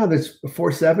right now, this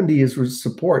 470 is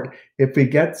support. If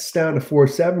it gets down to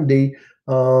 470,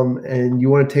 and you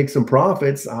want to take some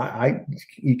profits,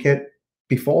 you can't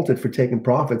be faulted for taking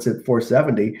profits at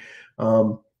 470,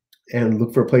 and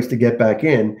look for a place to get back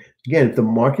in. Again, if the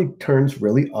market turns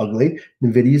really ugly,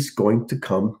 NVIDIA is going to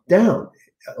come down.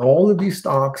 All of these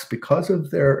stocks, because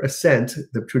of their ascent,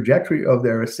 the trajectory of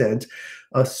their ascent,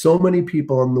 so many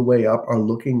people on the way up are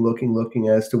looking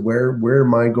as to where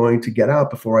am I going to get out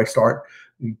before I start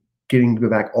getting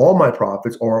back all my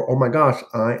profits, or, oh my gosh,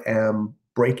 I am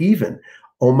break even.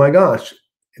 Oh my gosh,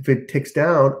 if it ticks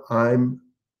down, I'm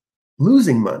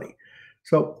losing money.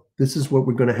 So this is what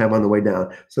we're going to have on the way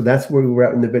down. So that's where we're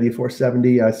at in NVIDIA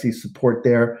 470. I see support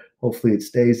there. Hopefully it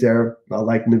stays there. I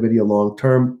like NVIDIA long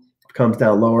term. Comes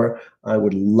down lower, I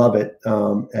would love it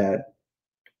at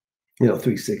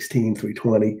 316,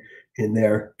 320 in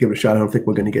there. Give it a shot. I don't think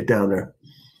we're going to get down there.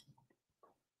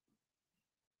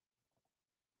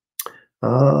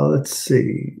 Let's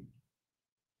see.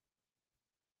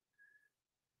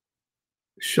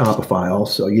 Shopify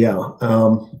also, yeah.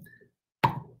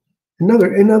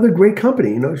 Another great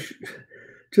company.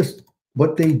 Just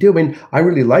what they do. I mean, I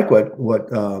really like what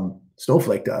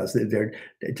Snowflake does. They're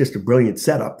just a brilliant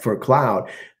setup for a cloud.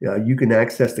 You can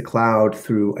access the cloud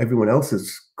through everyone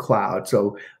else's cloud.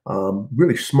 So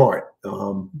really smart.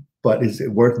 But is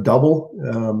it worth double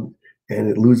and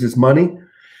it loses money?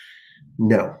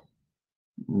 No,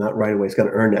 not right away. It's going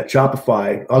to earn that.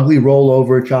 Shopify, ugly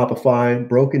rollover. Shopify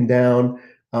broken down.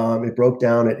 It broke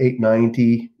down at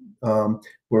 890.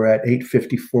 We're at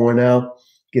 854 now.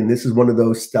 Again, this is one of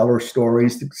those stellar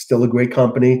stories. It's still a great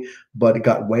company, but it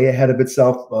got way ahead of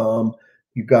itself.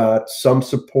 You got some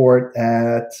support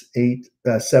at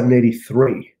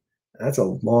 783. That's a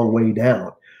long way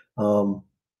down.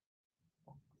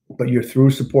 But you're through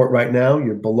support right now.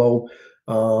 You're below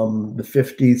the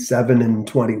 57 and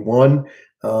 21.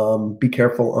 Be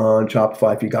careful on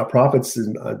Shopify. If you got profits,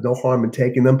 no harm in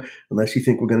taking them unless you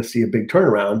think we're going to see a big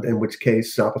turnaround, in which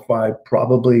case Shopify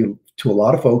probably to a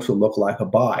lot of folks will look like a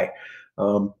buy.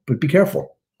 But be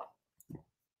careful.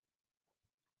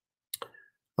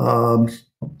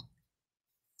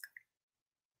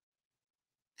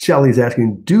 Shelly's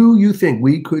asking, do you think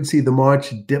we could see the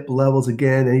March dip levels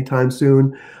again anytime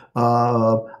soon?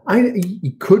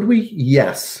 Could we?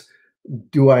 Yes.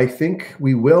 Do I think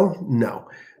we will? No.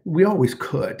 We always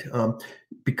could,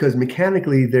 because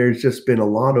mechanically there's just been a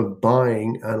lot of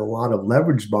buying and a lot of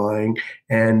leverage buying,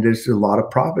 and there's a lot of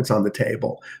profits on the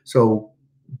table. So,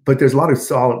 but there's a lot of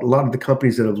the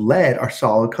companies that have led are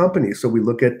solid companies. So we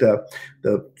look at the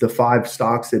 5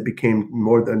 stocks that became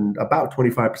more than about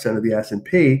 25% of the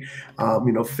S&P,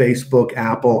 Facebook,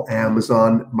 Apple,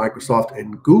 Amazon, Microsoft,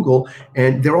 and Google,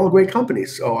 and they're all great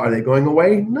companies. So are they going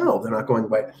away? No, they're not going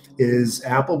away. Is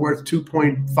Apple worth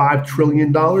 $2.5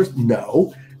 trillion?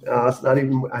 No. It's not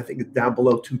even, I think it's down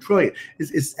below 2 trillion.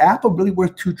 Is Apple really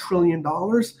worth $2 trillion?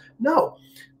 No.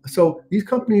 So these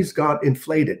companies got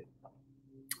inflated.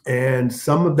 And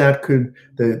some of that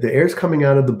the air's coming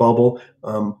out of the bubble.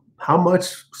 How much?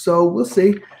 So we'll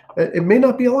see. It may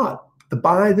not be a lot. The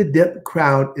buy the dip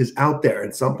crowd is out there.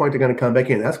 At some point, they're going to come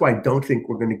back in. That's why I don't think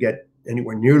we're going to get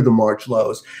anywhere near the March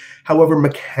lows. However,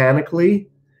 mechanically,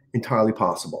 entirely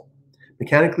possible.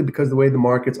 Mechanically, because the way the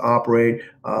markets operate,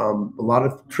 a lot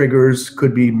of triggers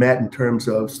could be met in terms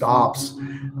of stops.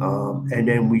 And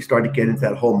then we start to get into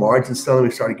that whole margin selling.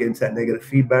 We start to get into that negative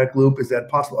feedback loop. Is that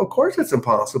possible? Of course it's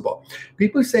impossible.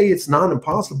 People say it's not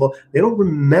impossible. They don't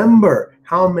remember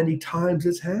how many times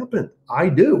it's happened. I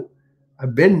do.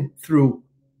 I've been through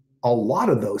a lot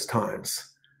of those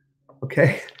times.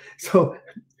 Okay. So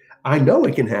I know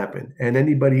it can happen. And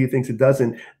anybody who thinks it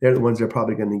doesn't, they're the ones that are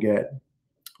probably going to get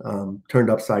turned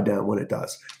upside down when it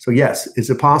does. So yes, is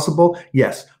it possible?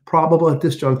 Yes. Probable at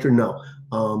this juncture? No.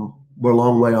 We're a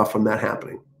long way off from that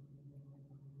happening.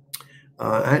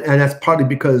 And that's partly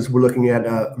because we're looking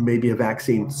at maybe a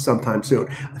vaccine sometime soon.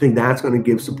 I think that's going to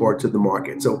give support to the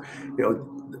market. So,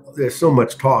 there's so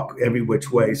much talk every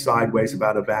which way, sideways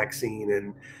about a vaccine,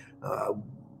 and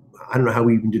I don't know how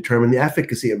we even determine the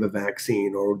efficacy of a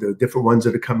vaccine or the different ones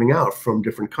that are coming out from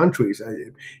different countries.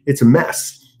 It's a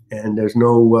mess, and there's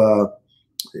no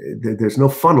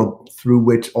funnel through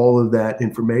which all of that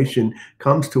information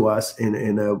comes to us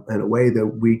in a way that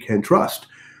we can trust.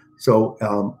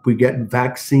 So we get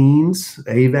vaccines,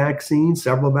 a vaccine,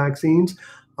 several vaccines.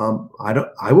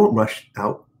 I won't rush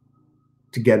out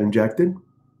to get injected.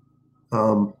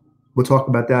 We'll talk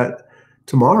about that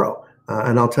tomorrow,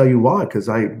 and I'll tell you why. Because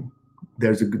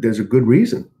there's a good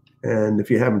reason, and if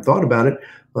you haven't thought about it,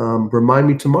 remind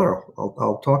me tomorrow.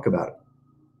 I'll talk about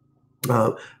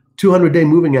it. 200-day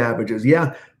moving averages.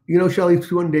 Yeah, Shelley,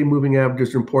 200-day moving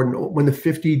averages are important. When the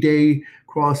 50-day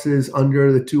crosses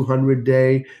under the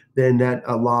 200-day, then that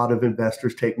a lot of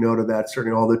investors take note of that.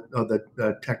 Certainly all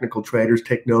the technical traders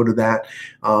take note of that.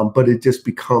 But it just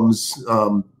becomes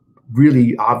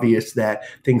really obvious that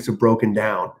things are broken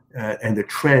down. And the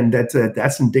trend,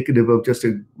 that's indicative of just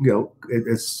a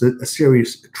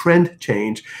serious trend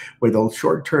change, where the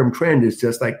short-term trend is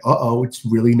just like, it's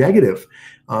really negative.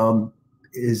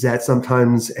 Is that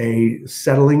sometimes a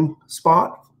settling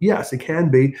spot? Yes, it can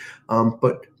be.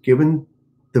 But given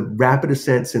the rapid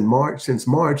ascent since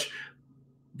March,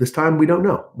 this time we don't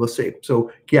know. We'll see.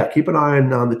 So yeah, keep an eye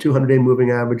on the 200-day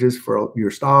moving averages for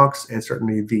your stocks and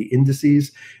certainly the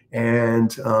indices, and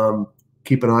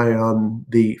keep an eye on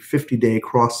the 50-day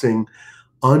crossing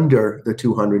under the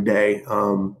 200-day.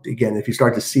 Again, if you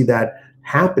start to see that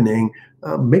happening,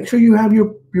 make sure you have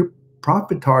your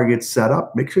profit targets set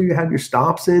up. Make sure you have your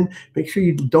stops in. Make sure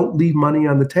you don't leave money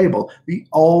on the table.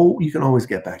 You can always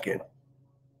get back in.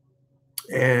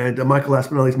 And Michael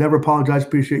Espinelli's never apologize.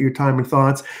 Appreciate your time and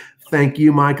thoughts. Thank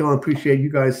you, Michael. I appreciate you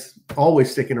guys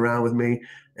always sticking around with me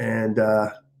and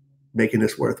making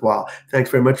this worthwhile. Thanks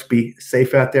very much. Be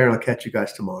safe out there, and I'll catch you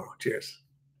guys tomorrow. Cheers.